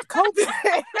dude got the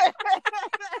COVID.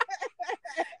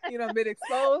 Been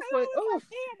exposed. But like,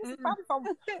 this is probably from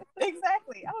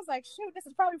exactly. I was like, shoot, this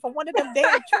is probably from one of them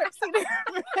damn trips.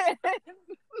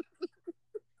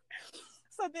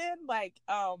 So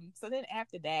then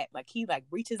after that, like he like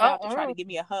reaches out to try to give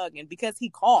me a hug, and because he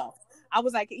coughed, I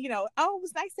was like, oh, it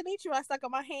was nice to meet you. I stuck on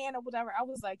my hand or whatever. I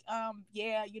was like,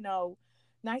 yeah,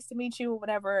 nice to meet you or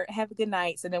whatever. Have a good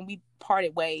night. So then we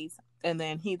parted ways. And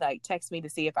then he like texted me to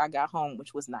see if I got home,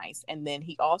 which was nice. And then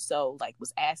he also like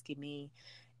was asking me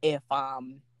if I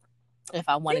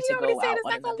wanted to go out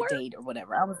on another date or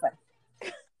whatever. I was like,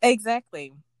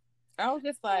 exactly. I was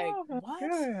just like, what?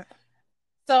 God.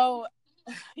 So,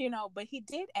 but he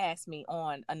did ask me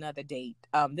on another date.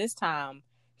 This time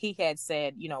he had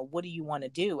said, what do you want to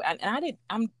do? And I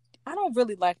don't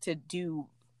really like to do.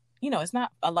 It's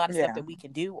not a lot of stuff that we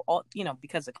can do, all,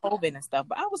 because of COVID and stuff.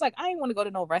 But I was like, I didn't want to go to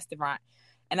no restaurant.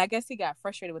 And I guess he got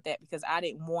frustrated with that because I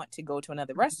didn't want to go to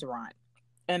another restaurant.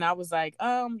 And I was like,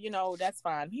 that's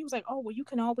fine. He was like, oh, well, you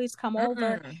can always come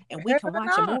over and we can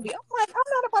watch a movie. I'm like, I'm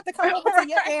not about to come over to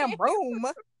your damn room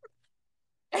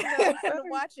to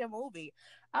watch your movie.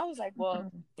 I was like,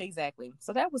 well, exactly.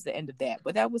 So that was the end of that.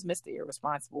 But that was Mr.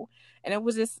 Irresponsible. And it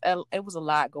was just, it was a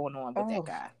lot going on with that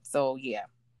guy. So, yeah.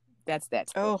 That's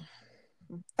that. Oh.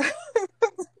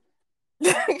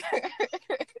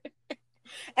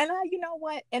 And you know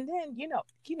what? And then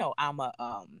I'm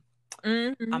I'm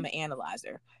an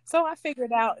analyzer. So I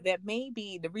figured out that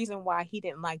maybe the reason why he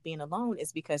didn't like being alone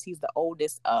is because he's the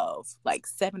oldest of like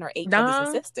 7 or 8 brothers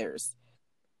and sisters.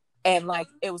 And like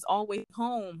it was always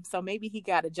home. So maybe he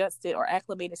got adjusted or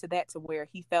acclimated to that to where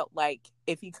he felt like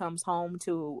if he comes home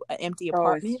to an empty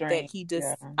apartment that he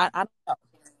just I don't know.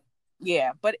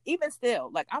 Yeah, but even still,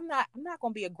 like I'm not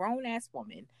gonna be a grown ass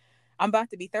woman. I'm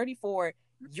about to be 34.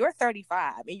 You're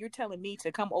 35, and you're telling me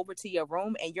to come over to your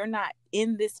room, and you're not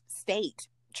in this state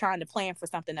trying to plan for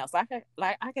something else. I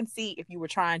can see if you were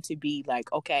trying to be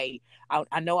like, okay,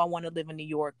 I know I want to live in New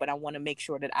York, but I want to make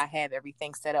sure that I have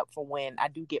everything set up for when I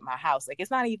do get my house. Like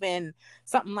it's not even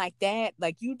something like that.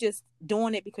 Like you just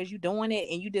doing it because you're doing it,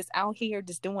 and you just out here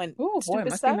just doing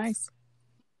stupid stuff. Be nice.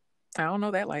 I don't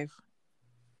know that life.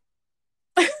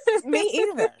 Me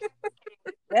either.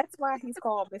 That's why he's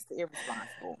called Mr.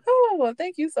 Irresponsible. Oh, well,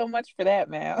 thank you so much for that,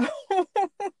 ma'am.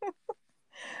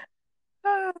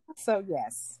 So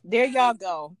yes, there y'all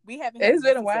go. We haven't. It's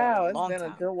been a while. It's been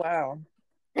a good while.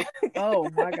 Oh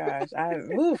my gosh,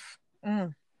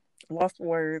 lost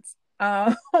words.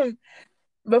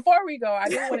 Before we go, I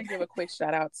do want to give a quick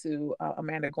shout out to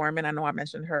Amanda Gorman. I know I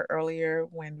mentioned her earlier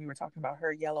when we were talking about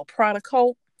her yellow Prada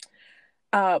coat.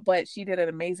 But she did an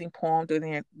amazing poem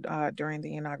during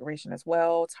the inauguration as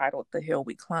well, titled "The Hill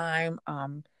We Climb."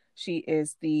 She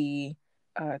is the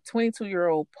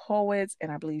 22-year-old poet,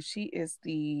 and I believe she is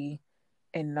the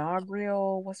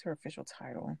inaugural. What's her official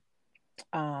title?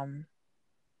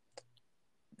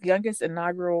 Youngest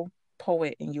inaugural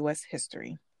poet in U.S.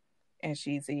 history, and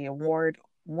she's the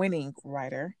award-winning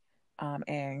writer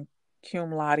and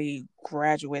cum laude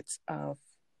graduate of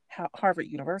Harvard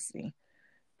University.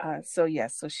 So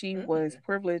she was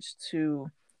privileged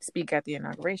to speak at the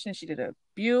inauguration. She did a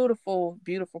beautiful,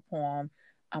 beautiful poem.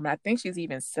 I think she's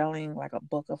even selling like a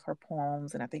book of her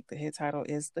poems, and I think the hit title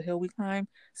is The Hill We Climb.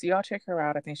 So y'all check her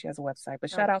out. I think she has a website. But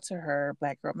shout out to her,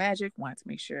 Black Girl Magic. Wanted to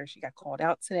make sure she got called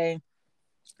out today.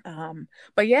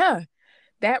 But yeah,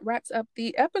 that wraps up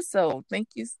the episode.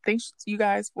 Thanks you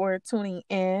guys for tuning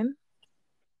in.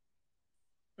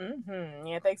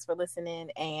 Yeah, thanks for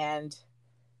listening. And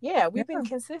yeah, we've been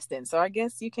consistent, so I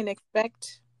guess you can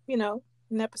expect, an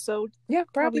episode. Yeah,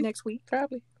 probably next week.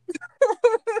 Probably.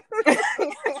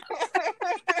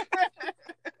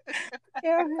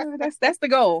 Yeah, that's the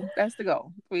goal. That's the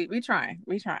goal. We trying.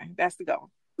 That's the goal.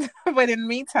 But in the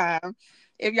meantime,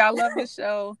 if y'all love this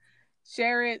show,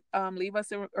 share it. Leave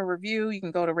us a review. You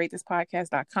can go to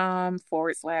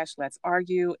ratethispodcast.com/let's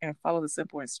argue and follow the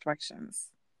simple instructions.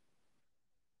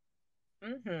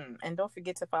 And don't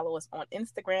forget to follow us on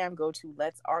Instagram. Go to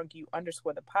Let's Argue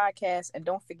 _ the podcast. And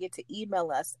don't forget to email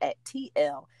us at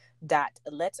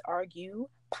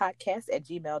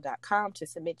tl.letsarguepodcast@gmail.com to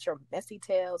submit your messy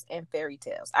tales and fairy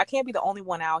tales. I can't be the only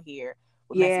one out here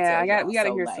with messy tales. We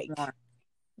gotta hear some more.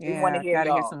 Yeah, we want to hear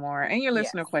some more. And your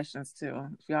listener questions too.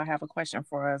 If y'all have a question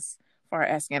for us for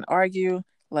Ask and Argue,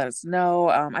 let us know.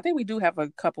 I think we do have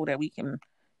a couple that we can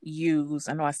use.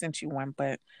 I know I sent you one,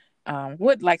 but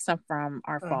would like some from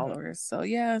our followers. So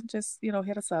yeah, just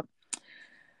hit us up.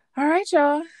 All right,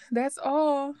 y'all. That's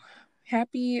all.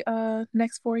 Happy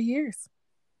next 4 years.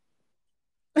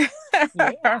 All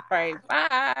right.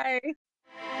 Bye.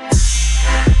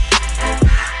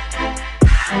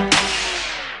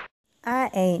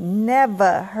 I ain't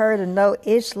never heard a no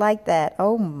itch like that.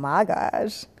 Oh my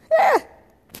gosh.